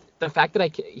 The fact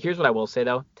that here's what I will say,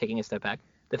 though, taking a step back.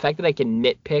 The fact that I can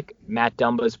nitpick Matt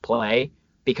Dumba's play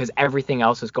because everything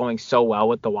else is going so well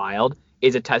with the Wild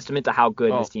is a testament to how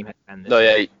good this team has been.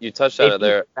 Yeah, you touched on it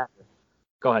there.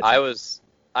 Go ahead. I was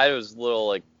a little,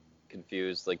 like,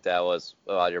 confused, like that was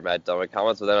about your Matt Dumba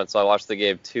comments, but then I watched the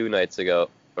game 2 nights ago,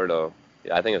 or no.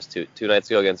 Yeah, I think it was two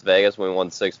nights ago against Vegas when we won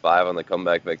 6-5 on the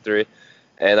comeback victory.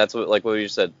 And that's what you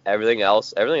said. Everything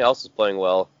else is playing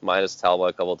well, minus Talbot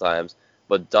a couple times.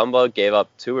 But Dumba gave up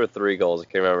 2 or 3 goals. I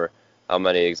can't remember how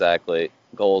many exactly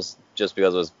goals just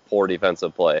because of his poor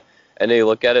defensive play. And then you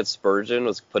look at it, Spurgeon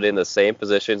was put in the same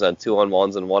positions on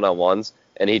 2-on-1s and 1-on-1s,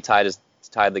 and he tied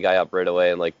the guy up right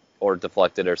away and or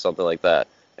deflected or something like that.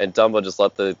 And Dumba just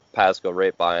let the pass go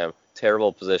right by him.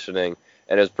 Terrible positioning.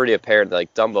 And it was pretty apparent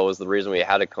that Dumba was the reason we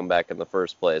had to come back in the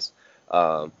first place.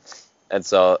 And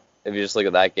so if you just look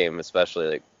at that game,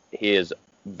 especially, he is,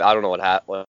 I don't know what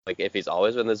happened, if he's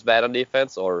always been this bad on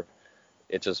defense or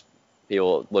it just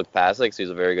people look past it because he's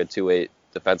a very good 2-way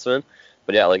defenseman.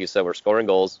 But yeah, like you said, we're scoring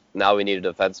goals. Now we need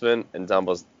a defenseman, and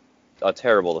Dumba's a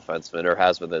terrible defenseman, or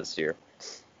has been this year.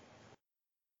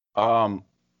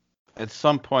 At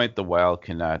some point, the Wild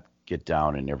cannot get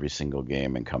down in every single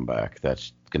game and come back.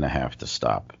 That's going to have to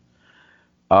stop.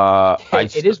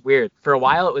 It is weird. For a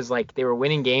while, it was like they were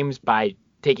winning games by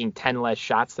taking 10 less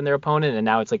shots than their opponent, and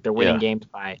now it's like they're winning games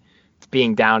by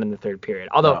being down in the third period.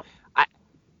 Although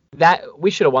we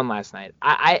should have won last night.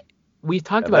 We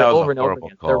talked about it over and over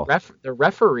again. The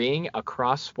refereeing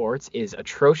across sports is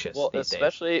atrocious. Well,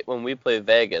 especially when we play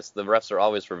Vegas, the refs are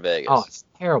always for Vegas. Oh, it's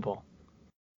terrible.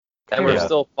 And we're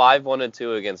still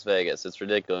 5-1-2 against Vegas. It's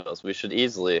ridiculous. We should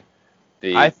easily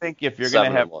be. I think if you're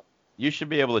going to have, you should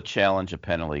be able to challenge a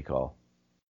penalty call.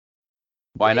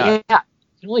 Why not? Yeah,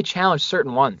 you can only challenge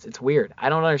certain ones. It's weird. I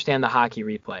don't understand the hockey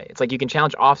replay. It's like you can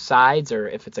challenge offsides, or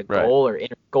if it's a goal or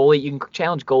goalie, you can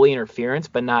challenge goalie interference,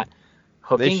 but not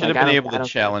hooking. They should have been able to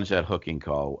challenge that hooking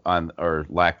call or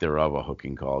lack thereof a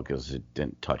hooking call because it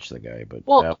didn't touch the guy. But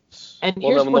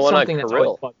here's what's something that's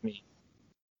always bugged me.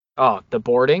 Oh, the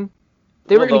boarding.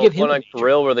 They were going to give him one a on major.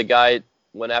 Kirill where the guy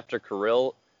went after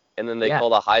Kirill, and then they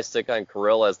called a high stick on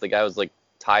Kirill as the guy was like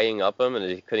tying up him, and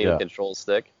he couldn't even control the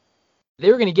stick. They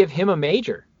were going to give him a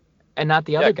major, and not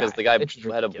the other guy. Yeah, because the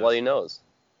guy had a bloody nose.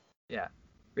 Yeah,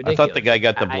 ridiculous. I thought the guy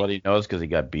got the bloody nose because he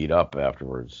got beat up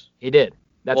afterwards. He did.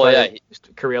 That's why they used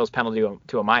Kirill's penalty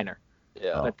to a minor.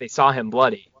 Yeah. But they saw him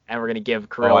bloody, and we're going to give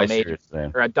Kirill a major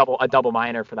or a double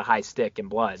minor for the high stick and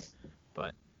blood.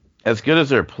 But as good as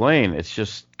they're playing, it's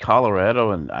just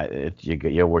Colorado, and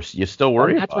you still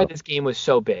worry about it. That's why this game was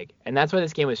so big, and that's why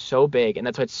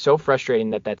it's so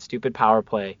frustrating that stupid power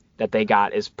play that they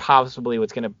got is possibly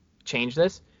what's going to change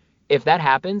this. If that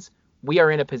happens, we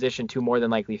are in a position to more than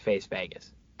likely face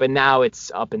Vegas. But now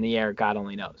it's up in the air. God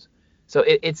only knows. So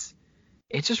it's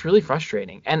just really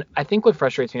frustrating. And I think what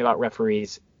frustrates me about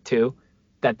referees too,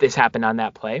 that this happened on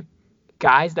that play,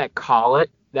 guys that call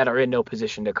it that are in no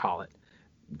position to call it.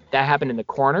 That happened in the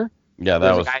corner. Yeah,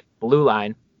 that was a guy blue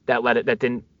line that that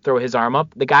didn't throw his arm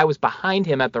up. The guy was behind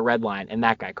him at the red line, and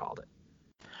that guy called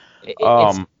it.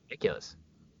 It's ridiculous.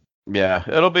 Yeah,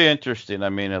 it'll be interesting. I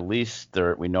mean, at least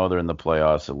we know they're in the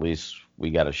playoffs. At least we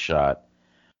got a shot.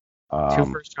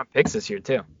 2 first-round picks this year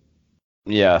too.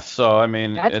 Yeah, so I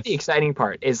mean, that's the exciting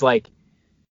part. Is like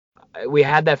we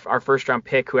had our first-round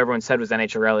pick, who everyone said was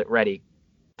NHL ready,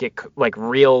 get like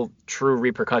real, true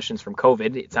repercussions from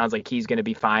COVID. It sounds like he's going to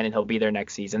be fine and he'll be there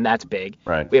next season. That's big.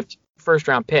 Right. We have 2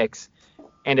 first-round picks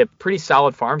and a pretty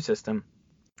solid farm system.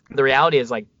 The reality is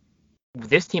like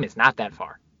this team is not that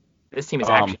far. This team is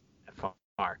actually not that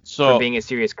far from being a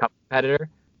serious cup competitor.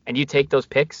 And you take those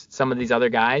picks, some of these other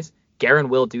guys. Guerin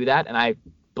will do that, and I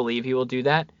believe he will do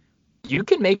that. You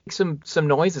can make some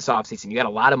noise this offseason. You got a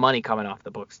lot of money coming off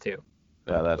the books too.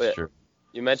 Yeah, that's true.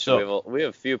 You mentioned we have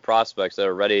a few prospects that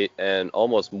are ready and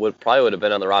almost would have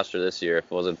been on the roster this year if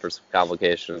it wasn't for some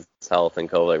complications, health and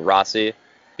COVID. Like Rossi,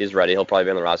 he's ready. He'll probably be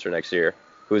on the roster next year.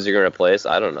 Who's he going to replace?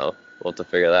 I don't know. We'll have to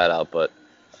figure that out. But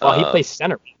he plays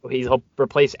center. He'll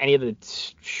replace any of the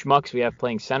schmucks we have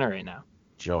playing center right now.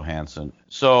 Johansson.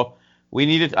 So we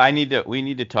need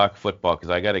to talk football because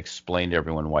I got to explain to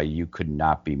everyone why you could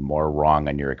not be more wrong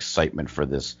on your excitement for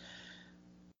this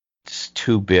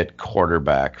 2-bit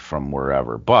quarterback from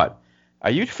wherever. But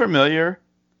are you familiar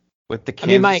with the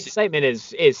Kansas? My excitement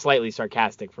is slightly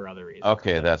sarcastic for other reasons.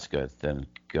 Okay, that's good. Then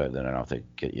I don't have to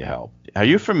get you help. Are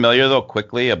you familiar though,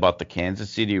 quickly, about the Kansas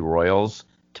City Royals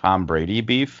Tom Brady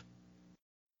beef?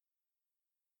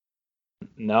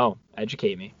 No,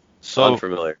 educate me. So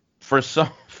unfamiliar. For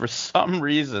some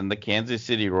reason, the Kansas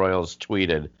City Royals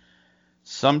tweeted,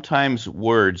 "Sometimes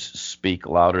words speak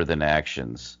louder than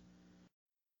actions."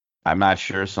 I'm not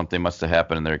sure. Something must have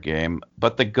happened in their game.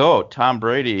 But the GOAT, Tom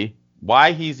Brady,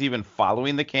 why he's even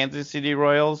following the Kansas City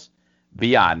Royals,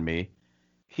 beyond me.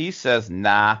 He says,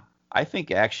 "Nah, I think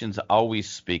actions always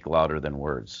speak louder than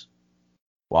words."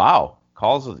 Wow.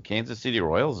 Calls the Kansas City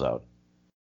Royals out.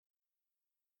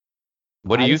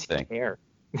 What do you think? Care?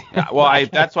 Yeah, well,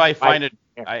 that's why I find it.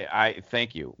 I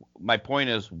thank you. My point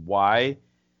is, why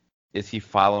is he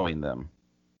following them?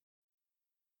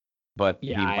 But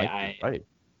he might be right.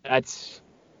 That's.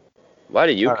 Why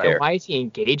do you care? Why is he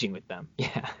engaging with them?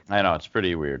 Yeah. I know, it's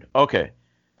pretty weird. Okay.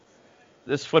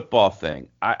 This football thing.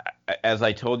 As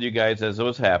I told you guys as it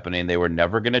was happening, they were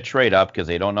never going to trade up because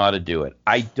they don't know how to do it.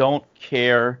 I don't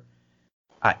care.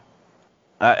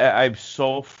 I'm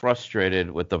so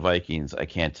frustrated with the Vikings, I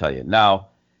can't tell you. Now,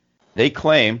 they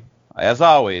claim, as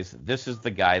always, this is the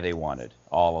guy they wanted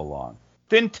all along.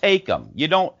 Then take him. You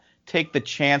don't take the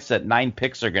chance that 9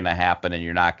 picks are going to happen and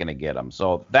you're not going to get them.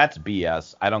 So that's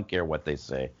BS. I don't care what they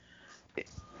say.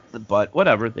 But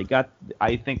whatever.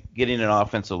 I think getting an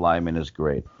offensive lineman is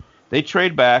great. They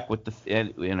trade back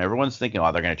and everyone's thinking,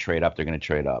 they're going to trade up. They're going to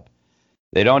trade up.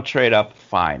 They don't trade up.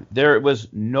 Fine. There was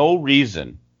no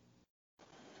reason,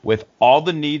 with all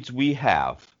the needs we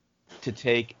have, to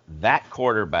take that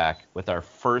quarterback with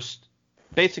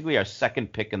basically our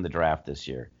second pick in the draft this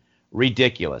year.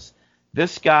 Ridiculous.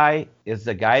 This guy is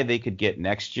the guy they could get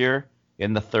next year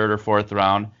in the 3rd or 4th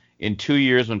round. In 2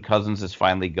 years when Cousins is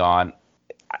finally gone.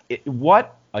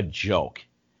 What a joke.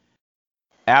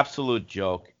 Absolute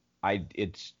joke.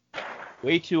 It's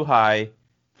way too high.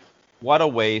 What a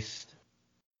waste.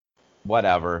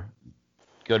 Whatever.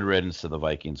 Good riddance to the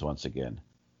Vikings once again.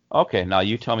 Okay, now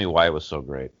you tell me why it was so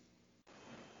great.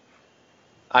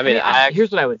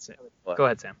 Here's what I would say. Go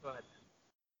ahead, Sam. Go ahead.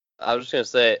 I was just going to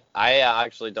say, I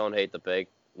actually don't hate the pick.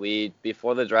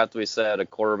 Before the draft, we said a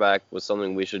quarterback was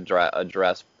something we should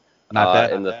address in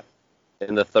the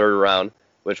 3rd round,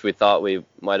 which we thought we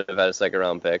might have had a 2nd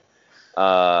round pick.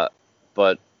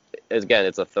 But again,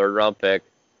 it's a 3rd round pick.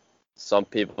 Some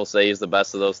people say he's the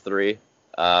best of those 3.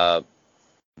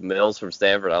 Mills from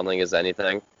Stanford, I don't think is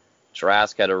anything.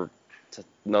 Trask had the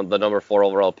number 4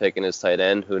 overall pick in his tight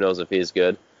end. Who knows if he's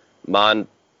good? Mon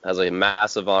has a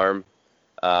massive arm,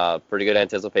 pretty good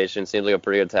anticipation, seems like a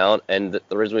pretty good talent. And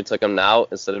the reason we took him now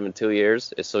instead of in 2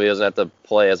 years is so he doesn't have to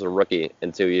play as a rookie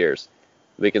in 2 years.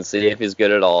 We can see if he's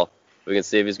good at all. We can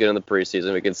see if he's good in the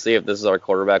preseason. We can see if this is our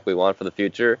quarterback we want for the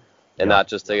future, and not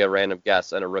just take a random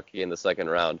guess and a rookie in the second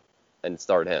round and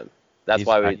start him. That's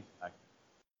why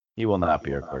he will not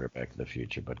be our quarterback in the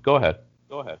future. But go ahead.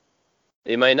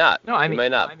 He might not. No, I mean, he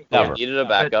might not. Never. We needed a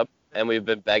backup, and we've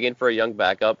been begging for a young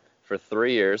backup for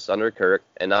 3 years under Kirk,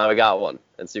 and now we got one,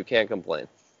 and so you can't complain.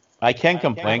 I can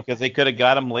complain because they could have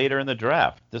got him later in the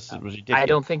draft. This was ridiculous. I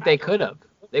don't think they could have.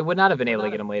 They would not have been able to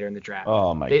get him later in the draft.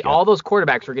 Oh my God. All those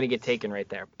quarterbacks were going to get taken right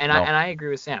there. And No. I agree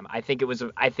with Sam. I think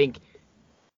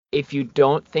if you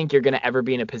don't think you're going to ever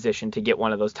be in a position to get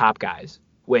one of those top guys,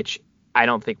 which I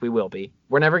don't think we will be,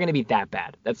 we're never going to be that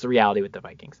bad. That's the reality with the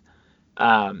Vikings.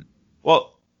 And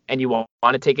you want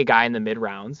to take a guy in the mid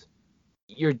rounds,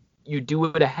 you do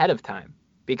it ahead of time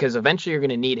because eventually you're going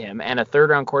to need him, and a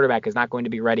third round quarterback is not going to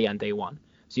be ready on day one.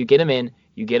 So you get him in,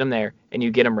 you get him there, and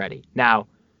you get him ready. Now,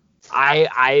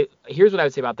 here's what I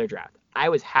would say about their draft. I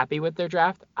was happy with their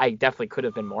draft. I definitely could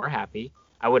have been more happy.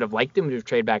 I would have liked them to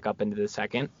trade back up into the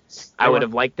second. I would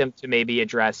have liked them to maybe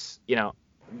address,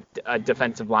 a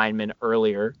defensive lineman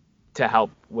earlier to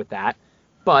help with that.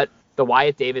 But the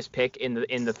Wyatt Davis pick in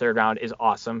the third round is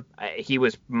awesome. He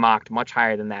was mocked much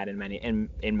higher than that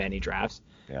in many drafts.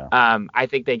 Yeah. I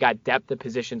think they got depth at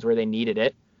positions where they needed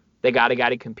it. They got a guy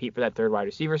to compete for that third wide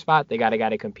receiver spot. They got a guy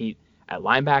to compete at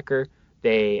linebacker.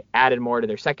 They added more to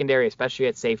their secondary, especially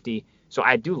at safety. So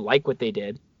I do like what they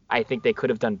did. I think they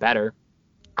could have done better.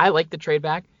 I like the trade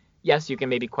back. Yes, you can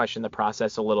maybe question the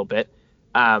process a little bit.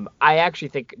 I actually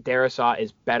think Darrisaw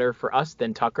is better for us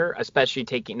than Tucker, especially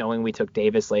knowing we took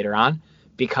Davis later on,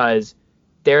 because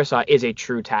Darrisaw is a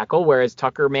true tackle, whereas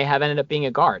Tucker may have ended up being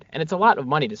a guard. And it's a lot of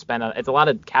money to spend it's a lot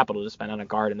of capital to spend on a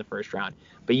guard in the first round.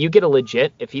 But you get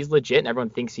if he's legit and everyone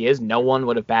thinks he is, no one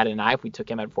would have batted an eye if we took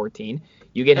him at 14.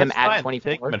 You get him at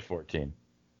 24. Take him at 14.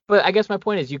 But I guess my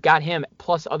point is you got him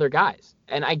plus other guys.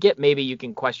 And I get maybe you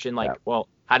can question well,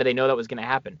 how did they know that was going to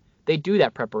happen? They do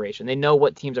that preparation. They know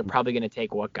what teams are probably going to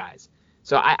take what guys.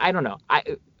 So I don't know.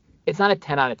 It's not a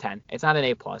 10 out of 10. It's not an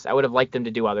A+. I would have liked them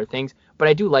to do other things, but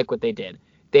I do like what they did.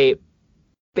 They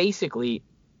basically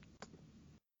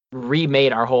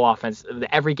remade our whole offense.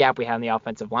 Every gap we had in the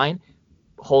offensive line,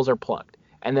 holes are plugged.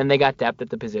 And then they got depth at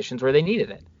the positions where they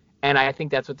needed it. And I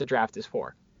think that's what the draft is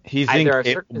for. There are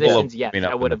certain positions, yes,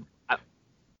 I would have.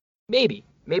 Maybe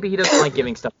he doesn't like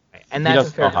giving stuff away, and that's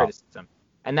a fair criticism.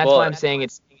 And that's why I'm saying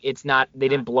it's not. They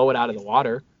didn't blow it out of the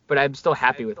water, but I'm still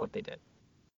happy with what they did.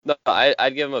 No,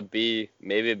 I'd give him a B,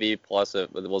 maybe a B+.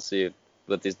 We'll see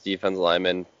with these defensive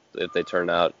linemen if they turn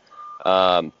out.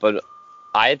 But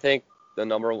I think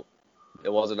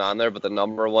it wasn't on there, but the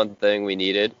number one thing we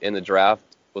needed in the draft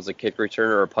was a kick returner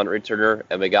or a punt returner,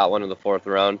 and we got one in the fourth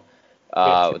round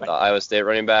with the Iowa State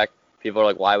running back. People are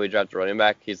like, why we drafted a running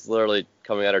back? He's literally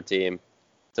coming at our team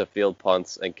to field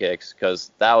punts and kicks,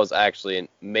 because that was actually a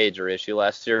major issue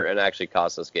last year and actually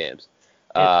cost us games.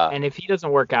 And if he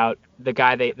doesn't work out, the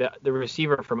guy the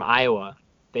receiver from Iowa,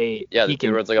 he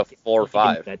runs like a 4 or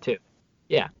 5. That too.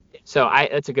 Yeah. So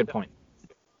that's a good point.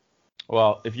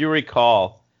 Well, if you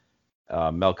recall,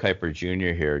 Mel Kiper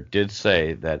Jr. here did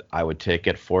say that I would take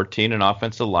at 14 an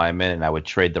offensive lineman, and I would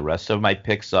trade the rest of my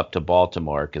picks up to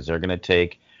Baltimore because they're going to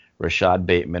take Rashad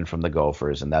Bateman from the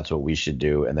Gophers, and that's what we should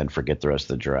do, and then forget the rest of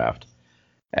the draft.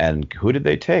 And who did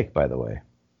they take, by the way?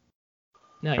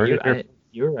 No,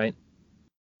 you were right.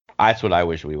 That's what I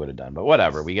wish we would have done, but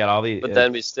whatever. We got all these. But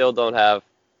then we still don't have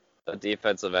a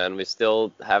defensive end. We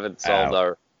still haven't solved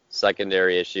our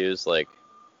secondary issues.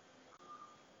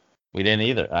 We didn't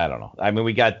either. I don't know. I mean,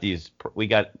 we got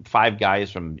 5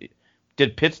 guys from.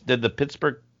 Did the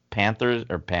Pittsburgh Panthers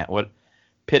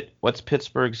what's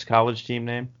Pittsburgh's college team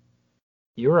name?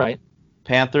 You're right.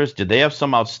 Panthers. Did they have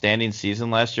some outstanding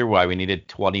season last year? Why we needed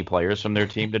 20 players from their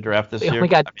team to draft this year? We only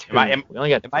got 2. Am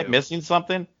I missing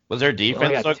something? Was their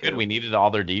defense so good? We needed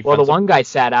all their defense. Well, the one guy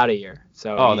sat out a year.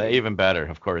 So even better.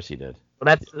 Of course he did. Well,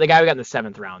 that's the guy we got in the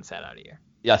 7th round sat out a year.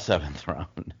 Yeah, 7th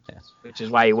round. Yes. Which is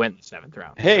why he went in the 7th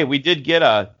round. Hey, we did get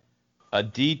a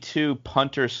D2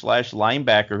 punter /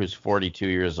 linebacker who's 42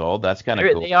 years old. That's kind of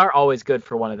cool. They are always good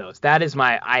for one of those. That is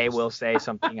I will say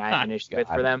something I have an issue with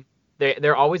for them.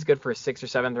 They're always good for a 6th or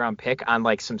 7th round pick on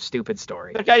some stupid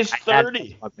story. That guy's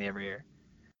 30. Fuck me every year.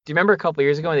 Do you remember a couple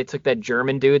years ago when they took that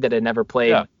German dude that had never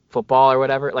played football or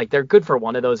whatever. Like they're good for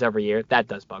one of those every year. That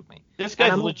does bug me. This And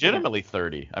guy's I'm legitimately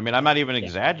 30. I mean, I'm not even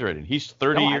exaggerating. He's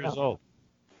 30 No, I years know. old.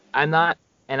 I'm not,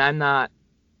 and I'm not.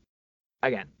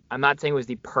 Again, I'm not saying it was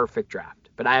the perfect draft,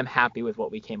 but I am happy with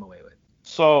what we came away with.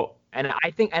 So, And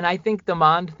I think the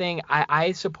Mond thing,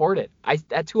 I support it.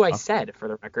 That's who I said for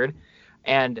the record,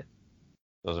 and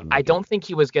doesn't I make don't think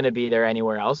he was going to be there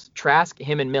anywhere else. Trask,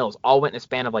 him, and Mills all went in a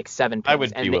span of like 7 I picks, would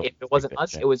be and willing if to it wasn't take that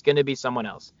us, chance. it was going to be someone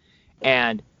else.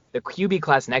 And the QB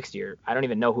class next year, I don't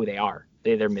even know who they are.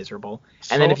 They're miserable.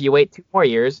 And then So- if you wait 2 more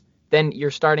years, then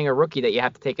you're starting a rookie that you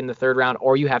have to take in the 3rd round,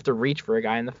 or you have to reach for a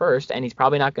guy in the 1st, and he's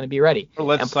probably not going to be ready. Or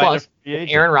let's And sign a plus, free if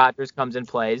agent. Aaron Rodgers comes and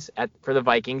plays for the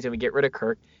Vikings, and we get rid of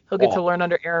Kirk, he'll get to learn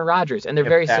under Aaron Rodgers, and they're If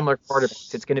very that's- similar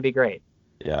quarterbacks. It's going to be great.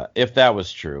 Yeah, if that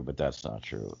was true, but that's not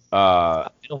true.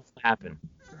 It'll happen.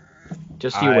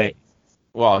 Just you wait.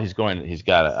 Well, he's got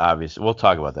it, obviously. We'll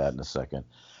talk about that in a second.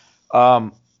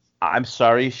 I'm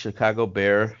sorry, Chicago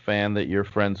Bear fan that you're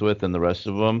friends with and the rest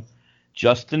of them.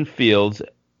 Justin Fields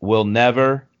will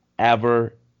never,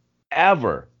 ever,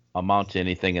 ever amount to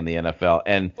anything in the NFL.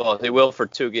 And Well, he will for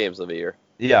 2 games of the year.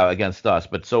 yeah, against us.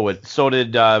 But so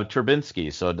did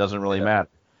Trubinsky, so it doesn't really matter.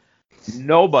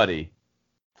 Nobody.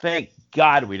 Thank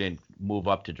God we didn't move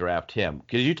up to draft him.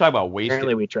 Because you talk about wasting.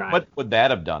 Apparently we tried. What would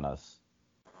that have done us?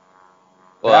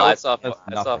 Well, I That's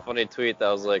saw a funny tweet that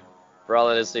was like, for all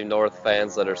NFC North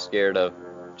fans that are scared of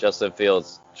Justin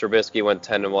Fields, Trubisky went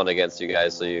 10-1 against you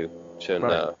guys, so you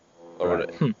shouldn't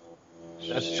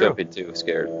shouldn't be too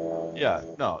scared. Yeah,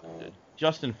 no.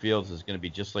 Justin Fields is going to be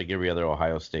just like every other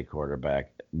Ohio State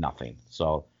quarterback, nothing.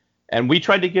 So, and we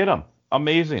tried to get him.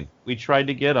 Amazing. We tried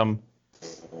to get him.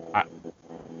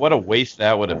 What a waste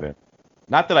that would have been.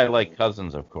 Not that I like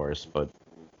Cousins, of course, but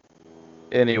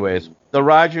anyways, the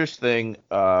Rodgers thing,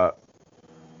 how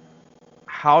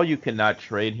you cannot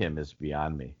trade him is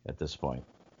beyond me at this point.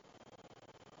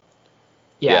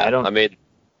 Yeah, I don't. I mean,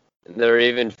 they're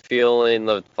even feeling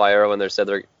the fire when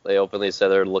they openly said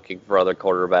they're looking for other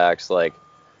quarterbacks. Like,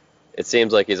 it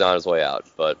seems like he's on his way out,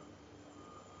 but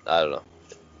I don't know.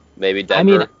 Maybe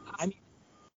Denver. I mean,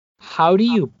 how do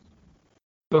you?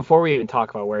 Before we even talk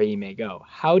about where he may go,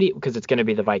 because it's going to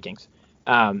be the Vikings.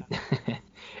 How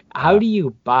do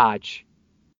you botch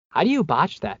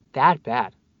that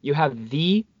bad? You have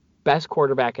the best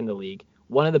quarterback in the league,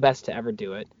 one of the best to ever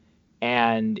do it,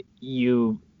 and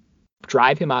you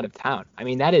drive him out of town. I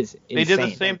mean, that is insane. They did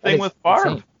the same thing with Favre.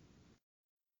 Insane.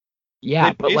 Yeah,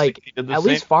 They but like basically did the at same-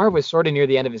 least Favre was sort of near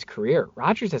the end of his career.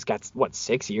 Rodgers has got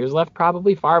 6 years left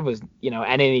probably. Favre was,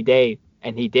 and any day,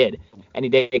 and he did. Any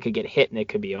day it could get hit and it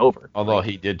could be over. Although Like,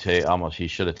 he did he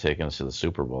should have taken us to the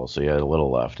Super Bowl, so he had a little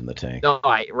left in the tank. No,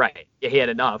 right. Yeah, he had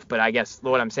enough, but I guess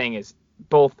what I'm saying is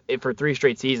for 3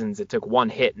 straight seasons, it took one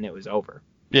hit and it was over.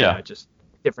 Yeah. Just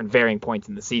different varying points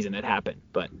in the season it happened.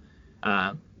 But,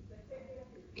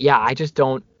 yeah, I just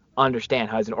don't understand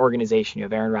how as an organization you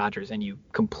have Aaron Rodgers and you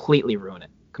completely ruin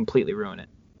it.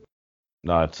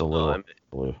 No, it's a little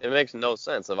blue. It makes no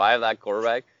sense. If I have that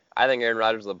quarterback, I think Aaron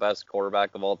Rodgers is the best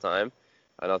quarterback of all time.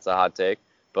 I know it's a hot take,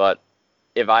 but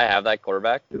if I have that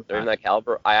quarterback, they're in that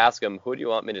caliber, I ask him, who do you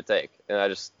want me to take? And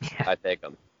I take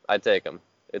him. I take him.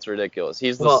 It's ridiculous.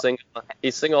 He's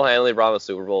single-handedly brought them a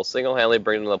Super Bowl, single-handedly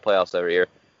bringing them to the playoffs every year,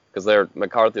 because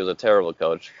McCarthy was a terrible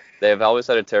coach. They've always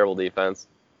had a terrible defense.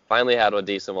 Finally had a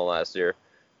decent one last year,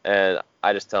 and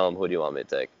I just tell him, who do you want me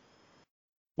to take?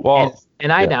 Well,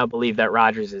 and I now believe that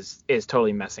Rodgers is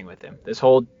totally messing with him. This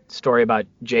whole story about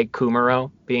Jake Kumaro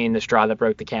being the straw that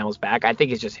broke the camel's back, I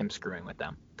think it's just him screwing with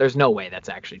them. There's no way that's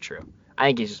actually true. I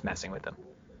think he's just messing with them.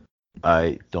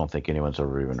 I don't think anyone's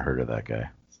ever even heard of that guy.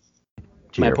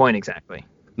 My point exactly.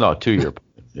 No, to your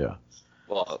point, yeah.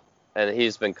 Well, and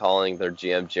he's been calling their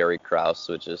GM Jerry Krause,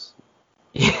 which is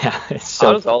it's so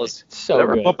how does all this so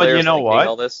good. But you know what?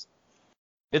 All this?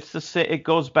 It's the same. It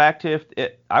goes back to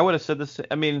I would have said this.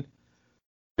 I mean,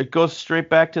 it goes straight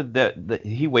back to that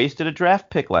he wasted a draft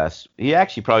pick He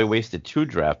actually probably wasted 2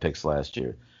 draft picks last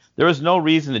year. There is no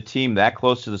reason a team that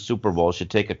close to the Super Bowl should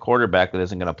take a quarterback that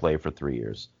isn't going to play for 3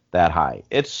 years that high.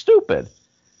 It's stupid.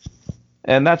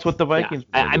 And that's what the Vikings.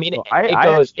 Yeah. I mean, so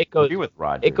it goes. agree with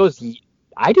Rodgers. It goes.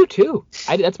 I do too.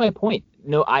 That's my point.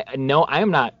 No, I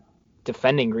am not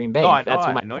defending Green Bay. No, I know, that's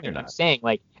I my know point. you're I'm not. saying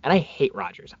and I hate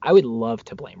Rodgers. I would love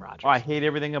to blame Rodgers. Oh, I hate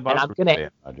everything about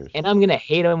Rodgers. And I'm gonna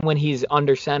hate him when he's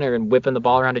under center and whipping the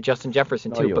ball around to Justin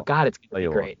Jefferson too. But God, it's gonna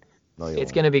be great.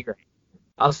 It's gonna be great.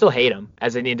 I'll still hate him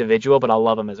as an individual, but I'll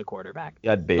love him as a quarterback.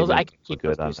 Yeah, baby. I can keep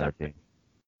those good on two that separate.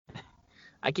 team.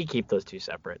 I could keep those two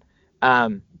separate.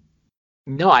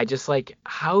 No, I just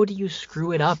how do you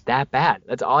screw it up that bad?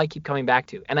 That's all I keep coming back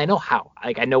to. And I know how.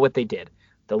 I know what they did.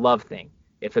 The love thing.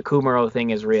 if the Kumaro thing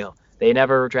is real. They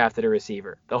never drafted a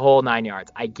receiver. The whole 9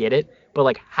 yards. I get it, but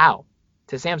like how?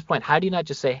 To Sam's point, how do you not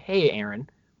just say, "Hey, Aaron,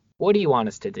 what do you want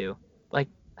us to do? Like,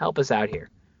 help us out here.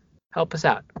 Help us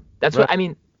out." That's Right. what I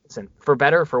mean. Listen, for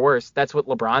better or for worse, that's what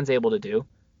LeBron's able to do,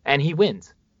 and he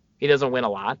wins. He doesn't win a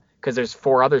lot because there's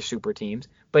 4 other super teams,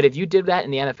 but if you did that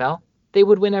in the NFL, they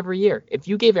would win every year. If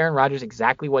you gave Aaron Rodgers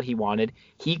exactly what he wanted,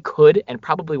 he could and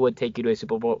probably would take you to a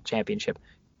Super Bowl championship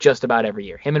just about every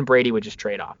year. Him and Brady would just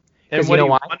trade off. And Because you what know he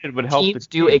why? wanted would help Teams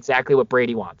the do team. exactly what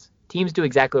Brady wants. Teams do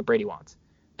exactly what Brady wants.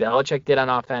 Belichick did on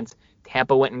offense.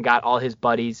 Tampa went and got all his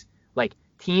buddies. Like,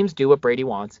 teams do what Brady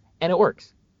wants, and it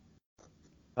works.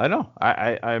 I know.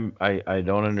 I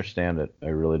don't understand it. I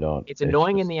really don't. It's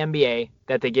annoying in just- the NBA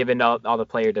that they give in all the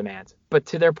player demands. But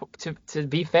to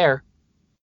be fair,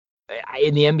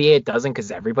 in the NBA it doesn't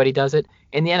because everybody does it.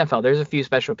 In the NFL, there's a few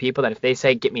special people that if they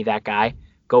say, "Get me that guy,"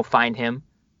 go find him,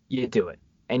 you do it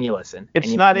and you listen. It's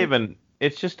and you, not even.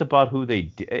 It's just about who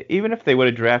they. Even if they would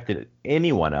have drafted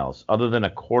anyone else other than a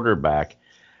quarterback,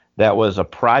 that was a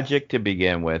project to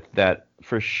begin with. That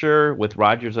for sure, with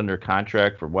Rodgers under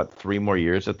contract for 3 more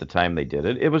years at the time they did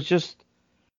it, it was just.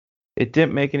 It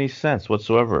didn't make any sense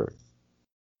whatsoever.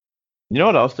 You know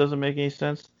what else doesn't make any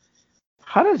sense?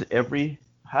 How did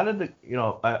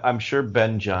I'm sure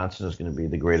Ben Johnson is going to be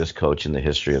the greatest coach in the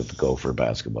history of the Gopher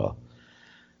basketball.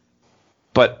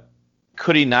 But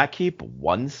could he not keep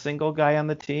one single guy on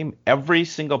the team? Every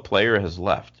single player has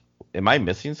left. Am I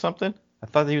missing something? I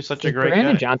thought he was such a Does great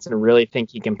Brandon guy. Johnson really think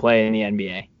he can play in the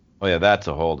NBA? Oh yeah, that's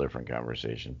a whole different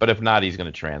conversation. But if not, he's going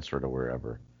to transfer to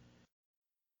wherever.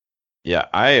 Yeah,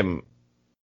 I am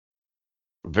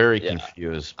very Yeah.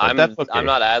 confused. But that's okay. I'm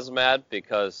not as mad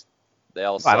because they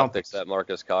all I don't sucked think so. except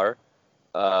Marcus Carr.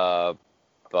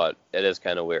 But it is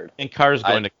kind of weird. And Carr's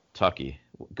going to Kentucky.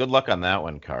 Good luck on that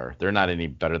one, Carr. They're not any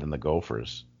better than the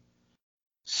Gophers.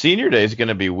 Senior Day is going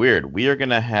to be weird. We are going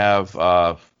to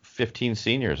have 15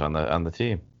 seniors on the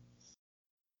team.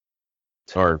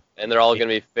 Or And they're all going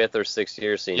to be 5th or 6th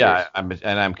year seniors. yeah,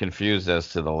 I'm confused as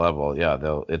to the level. Yeah,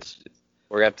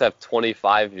 We're going to have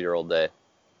 25-year-old day.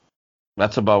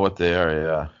 that's about what they are.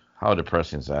 Yeah. How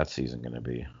depressing is that season going to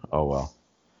be? Oh well.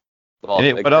 Well,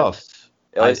 What else?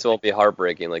 At least it won't be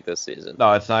heartbreaking like this season.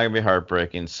 No, it's not going to be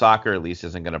heartbreaking. Soccer at least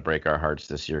isn't going to break our hearts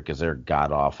this year because they're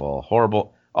god awful,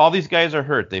 horrible. All these guys are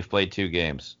hurt. They've played 2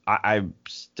 games. I'm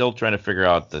still trying to figure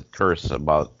out the curse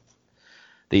about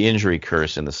the injury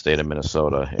curse in the state of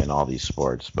Minnesota in all these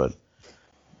sports, but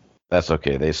that's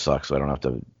okay. They suck, so I don't have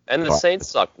to. And the Saints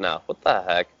suck now. What the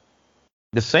heck?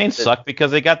 The Saints suck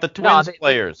because they got the Twins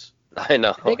players. I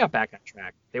know. They got back on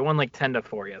track. They won like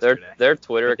 10-4 yesterday. Their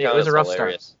Twitter It account was is a rough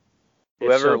hilarious. start.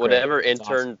 It's so great. Whatever It's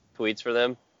intern tweets for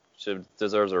them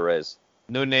deserves a raise.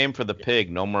 New name for the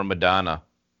pig. No more Madonna.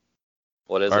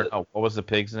 What is Or, it? oh, what was the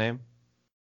pig's name?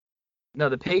 No,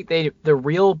 the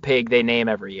real pig they name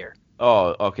every year.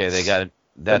 Oh, okay. They got it.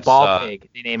 That's the ball pig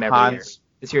they name every year. Hans.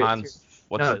 This year, What's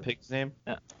no. the pig's name?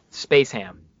 Space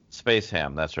Ham. Space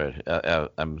Ham. That's right.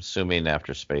 I'm assuming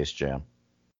after Space Jam.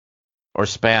 Or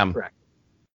Spam. Correct.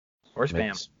 Or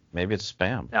Spam. Maybe it's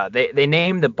Spam. No, they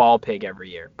name the ball pig every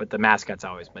year, but the mascot's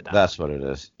always Madonna. That's what it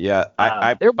is. Yeah.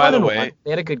 They're by the 1-1. way, They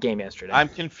had a good game yesterday. I'm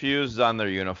confused on their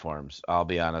uniforms. I'll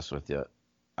be honest with you.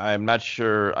 I'm not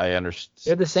sure I understand.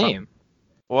 They're the same.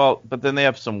 Well, but then they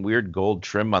have some weird gold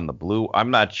trim on the blue.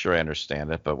 I'm not sure I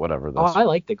understand it, but whatever. Oh, I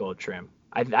like the gold trim.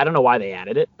 I don't know why they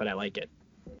added it, but I like it.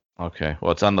 Okay.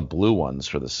 Well, it's on the blue ones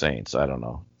for the Saints. I don't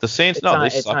know. The Saints,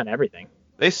 It's suck. on everything.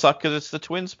 They suck because it's the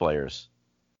Twins players.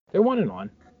 They're 1-1.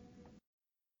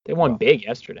 They won big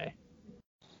yesterday.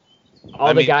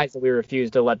 All the guys that we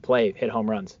refused to let play hit home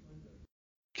runs.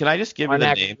 Can I just give you the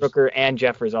Arnett, names? Rooker, and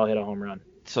Jeffers all hit a home run.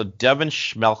 So Devin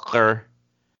Schmelker,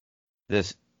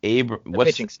 this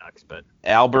Pitching sucks, but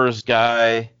Albers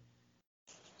guy.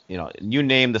 You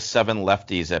name the 7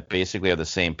 lefties that basically are the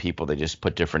same people. They just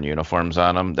put different uniforms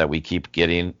on them that we keep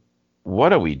getting.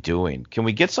 What are we doing? Can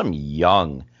we get some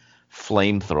young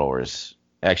flamethrowers?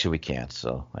 Actually, we can't.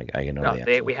 So I know the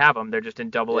answer. we have them. They're just in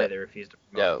Double-A. They refuse to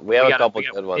promote. Yeah, we have a couple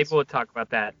good ones. People would talk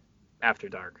about that after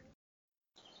dark.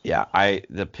 Yeah,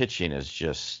 the pitching is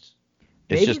just.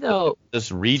 It's Maybe just though, this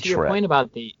to your retread. point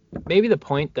about the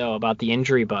point about the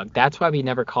injury bug. That's why we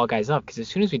never call guys up because as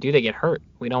soon as we do, they get hurt.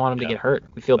 We don't want them to get hurt.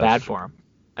 We feel bad for them.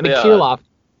 I mean, Kirilloff,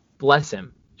 bless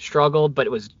him, struggled, but it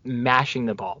was mashing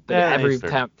the ball. But every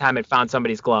time it found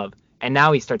somebody's glove, and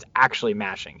now he starts actually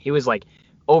mashing. He was like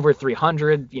over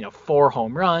 300, 4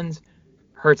 home runs,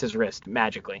 hurts his wrist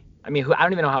magically. I mean, I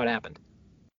don't even know how it happened.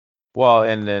 Well,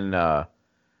 and then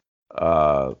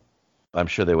I'm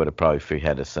sure they would have probably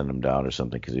had to send him down or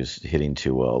something because he was hitting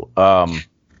too well.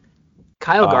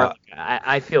 Kyle Garlick,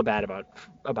 I feel bad about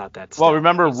that. Well, stuff.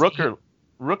 remember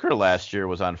Rooker last year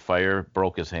was on fire,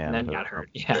 broke his hand, and then got hurt.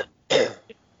 Yeah.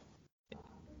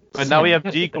 But now we have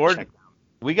D. Gordon.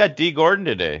 We got D. Gordon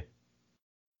today.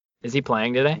 Is he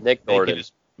playing today? Nick Gordon.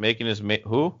 Making his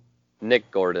who? Nick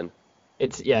Gordon.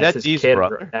 It's That's his kid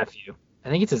or nephew. I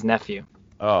think it's his nephew.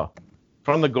 Oh,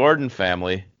 from the Gordon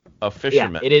family of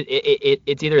fishermen. Yeah,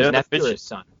 it's either his nephew or his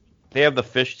son. They have the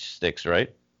fish sticks,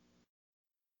 right?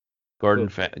 Gordon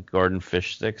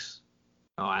fish sticks.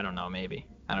 Oh, I don't know. Maybe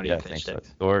I don't eat fish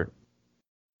sticks. So.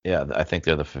 Yeah, I think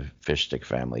they're the fish stick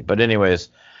family. But anyways,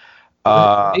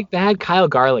 Big Bad Kyle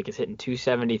Garlick is hitting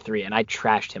 273, and I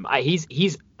trashed him.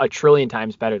 He's a trillion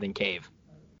times better than Cave.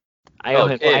 I owe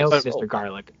Mr.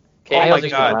 Garlic. Cave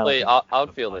doesn't play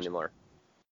outfield anymore.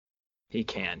 He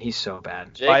can. He's so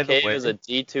bad. Jake Cave is a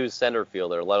D2 center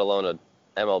fielder, let alone a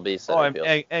MLB center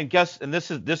fielder. And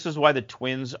this is why the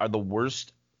Twins are the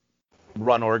worst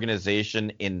run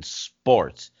organization in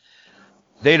sports.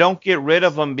 They don't get rid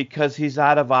of him because he's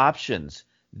out of options.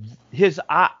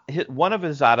 One of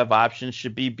his out of options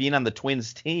should be being on the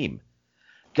Twins team.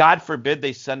 God forbid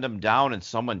they send him down and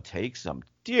someone takes him.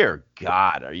 Dear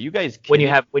God, are you guys kidding?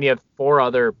 When you have 4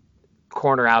 other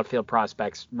corner outfield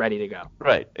prospects ready to go.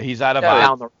 Right, he's out of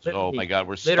options. Oh my God,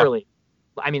 we're literally.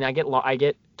 Stuck. I mean, I get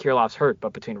Kirilloff's hurt,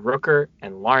 but between Rooker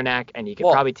and Larnack, and you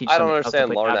could probably teach. I don't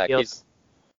understand Larnack.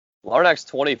 Larnack's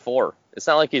 24. It's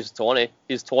not like he's 20.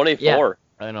 He's 24.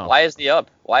 Yeah, I know. Why is he up?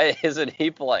 Why isn't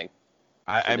he playing?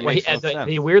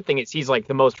 The weird thing is he's like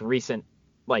the most recent.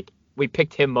 Like we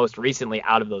picked him most recently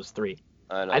out of those 3.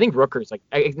 I know. I think Rooker's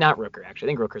not Rooker actually. I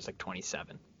think Rooker's like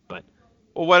 27. But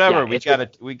well, whatever. Yeah,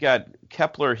 we got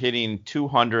Kepler hitting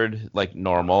 200 like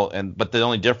normal, but the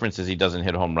only difference is he doesn't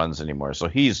hit home runs anymore. So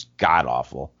he's god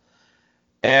awful.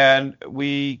 And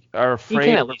we are afraid.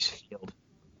 He can at least field.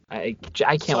 I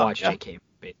can't watch Jake Cave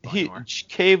anymore.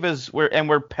 Cave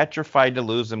we're petrified to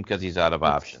lose him because he's out of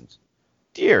options.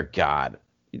 Dear God,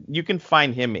 you can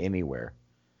find him anywhere.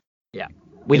 Yeah,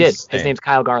 we did. His name's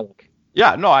Kyle Garlick.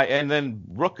 Yeah, no, and then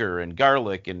Rooker and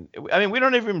Garlick, and I mean we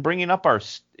don't even bringing up our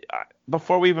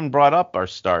before we even brought up our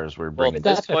stars. We're bringing.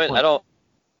 Well, at this point, I was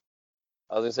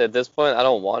gonna say at this point I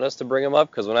don't want us to bring him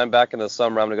up because when I'm back in the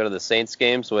summer I'm gonna go to the Saints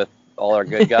games with all our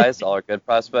good guys, all our good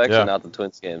prospects, and not the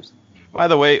Twins games. By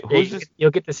the way,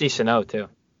 you'll get to see Sano too.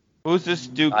 Who's this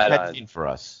dude catching for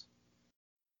us?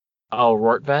 Oh,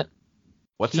 Rortvet.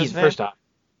 What's his name? First off,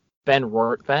 Ben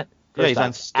Rortvet. Yeah, he's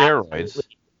on steroids.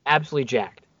 Absolutely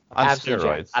jacked. On steroids.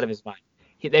 Jacked, out of his mind.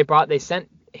 They brought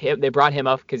him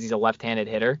up because he's a left-handed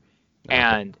hitter,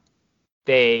 and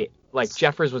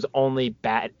Jeffers was only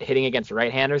hitting against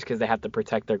right-handers because they have to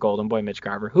protect their golden boy Mitch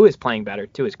Garver, who is playing better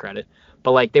to his credit.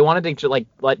 But they wanted to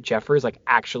let Jeffers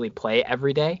actually play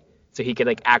every day. So he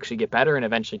could actually get better and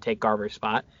eventually take Garver's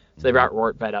spot. So they brought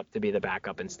Rortvet up to be the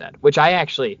backup instead, which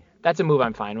that's a move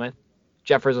I'm fine with.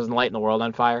 Jeffers was lighting the world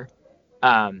on fire.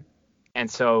 And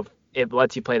so it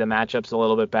lets you play the matchups a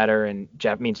little bit better, and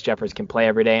means Jeffers can play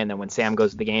every day. And then when Sam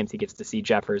goes to the games, he gets to see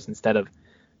Jeffers instead of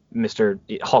Mr.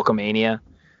 Hulkamania.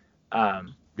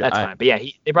 That's fine. But yeah,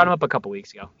 they brought him up a couple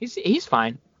weeks ago. He's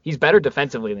fine. He's better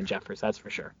defensively than Jeffers, that's for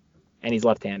sure. And he's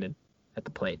left-handed at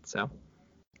the plate, so.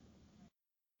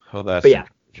 Oh, that's but yeah,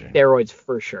 steroids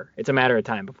for sure. It's a matter of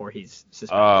time before he's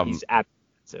suspended. He's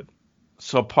apprehensive.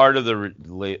 So part of the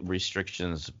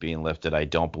restrictions being lifted, I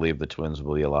don't believe the Twins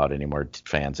will be allowed any more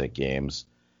fans at games.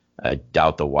 I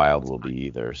doubt the Wild will be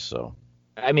either. So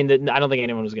I mean, I don't think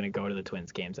anyone was going to go to the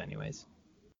Twins games anyways.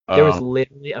 There was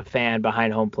literally a fan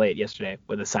behind home plate yesterday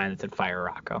with a sign that said "Fire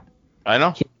Rocco." I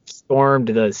know. He stormed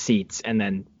the seats and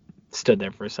then stood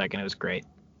there for a second. It was great.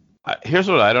 Here's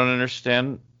what I don't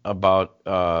understand about,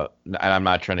 and I'm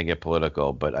not trying to get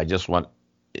political, but I just want,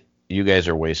 you guys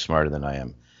are way smarter than I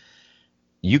am.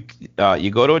 You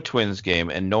go to a Twins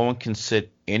game and no one can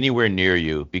sit anywhere near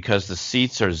you because the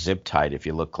seats are zip tied if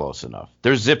you look close enough.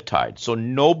 They're zip tied, so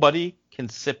nobody can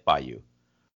sit by you.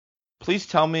 Please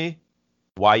tell me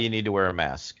why you need to wear a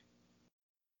mask.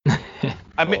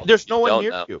 I mean, there's no one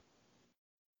near you.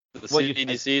 The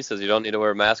CDC says you don't need to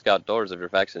wear a mask outdoors if you're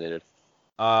vaccinated.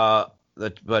 But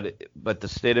the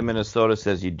state of Minnesota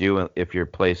says you do if you're a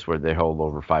place where they hold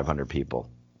over 500 people.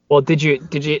 Well, did you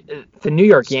the New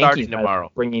York Yankees tomorrow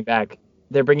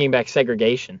they're bringing back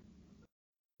segregation.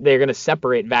 They're going to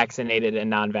separate vaccinated and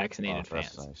non-vaccinated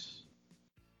fans. Nice.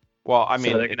 Well, I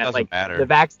mean, so it doesn't matter. The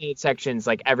vaccinated sections,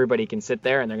 everybody can sit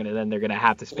there, and they're going to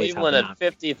have to space out. Cleveland had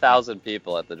 50,000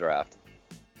 people at the draft.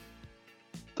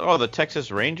 Oh, the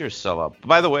Texas Rangers sell up.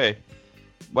 By the way,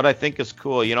 what I think is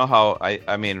cool, you know how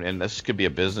I mean, and this could be a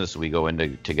business we go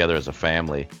into together as a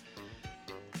family.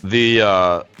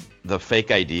 The the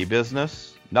fake ID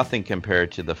business, nothing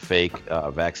compared to the fake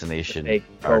vaccination. Fake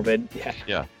COVID. Yeah.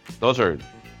 Yeah, those are.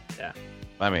 Yeah.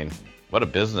 I mean, what a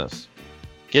business.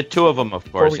 Get 2 of them,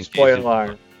 of course. Before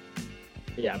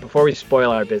we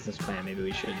spoil our business plan, maybe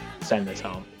we should send this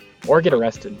home or get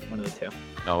arrested. One of the two.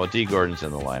 No, well, D. Gordon's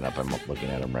in the lineup. I'm looking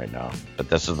at him right now. But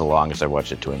this is the longest I've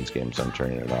watched a Twins game, so I'm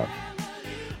turning it off.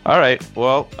 All right.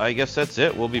 Well, I guess that's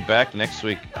it. We'll be back next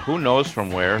week. Who knows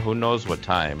from where? Who knows what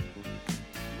time?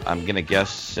 I'm going to guess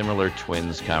similar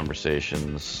Twins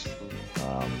conversations.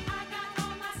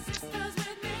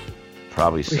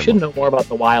 Probably We similar. should know more about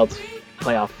the Wild's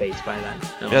playoff fates by then.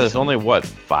 Yeah, there's only,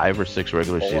 5 or 6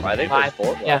 regular season? I think there's 4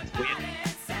 left. Yeah.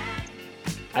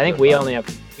 I think we only have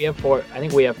 4. I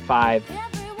think we have 5.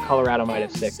 Colorado might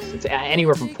have 6. It's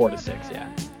anywhere from 4 to 6. Yeah.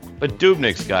 But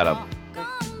Dubnik's got to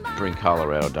bring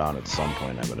Colorado down at some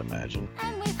point, I would imagine.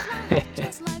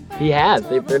 He has.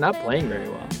 They're not playing very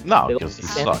well. No, They because he lost to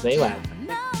San sucks. Jose last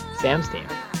night. Sam's team.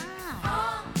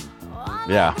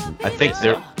 Yeah, I think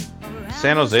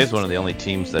San Jose is one of the only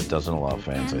teams that doesn't allow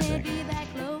fans, I think.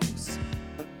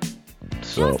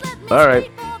 So, all right.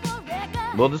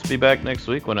 We'll just be back next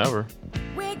week whenever.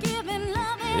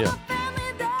 Yeah.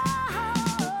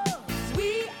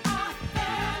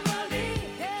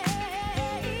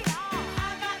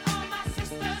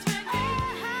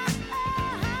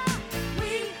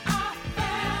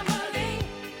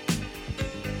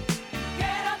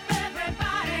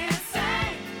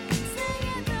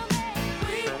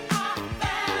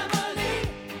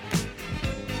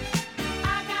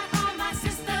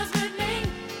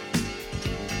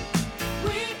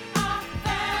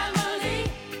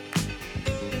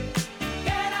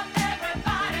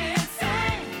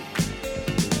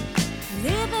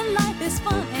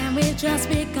 Just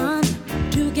begun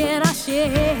to get our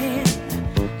share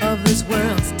of this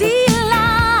world's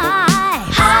delight.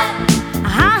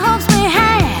 High hopes we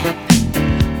have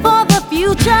for the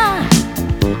future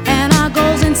and our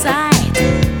goals in sight.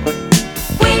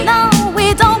 We know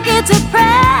we don't get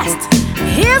depressed.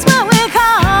 Here's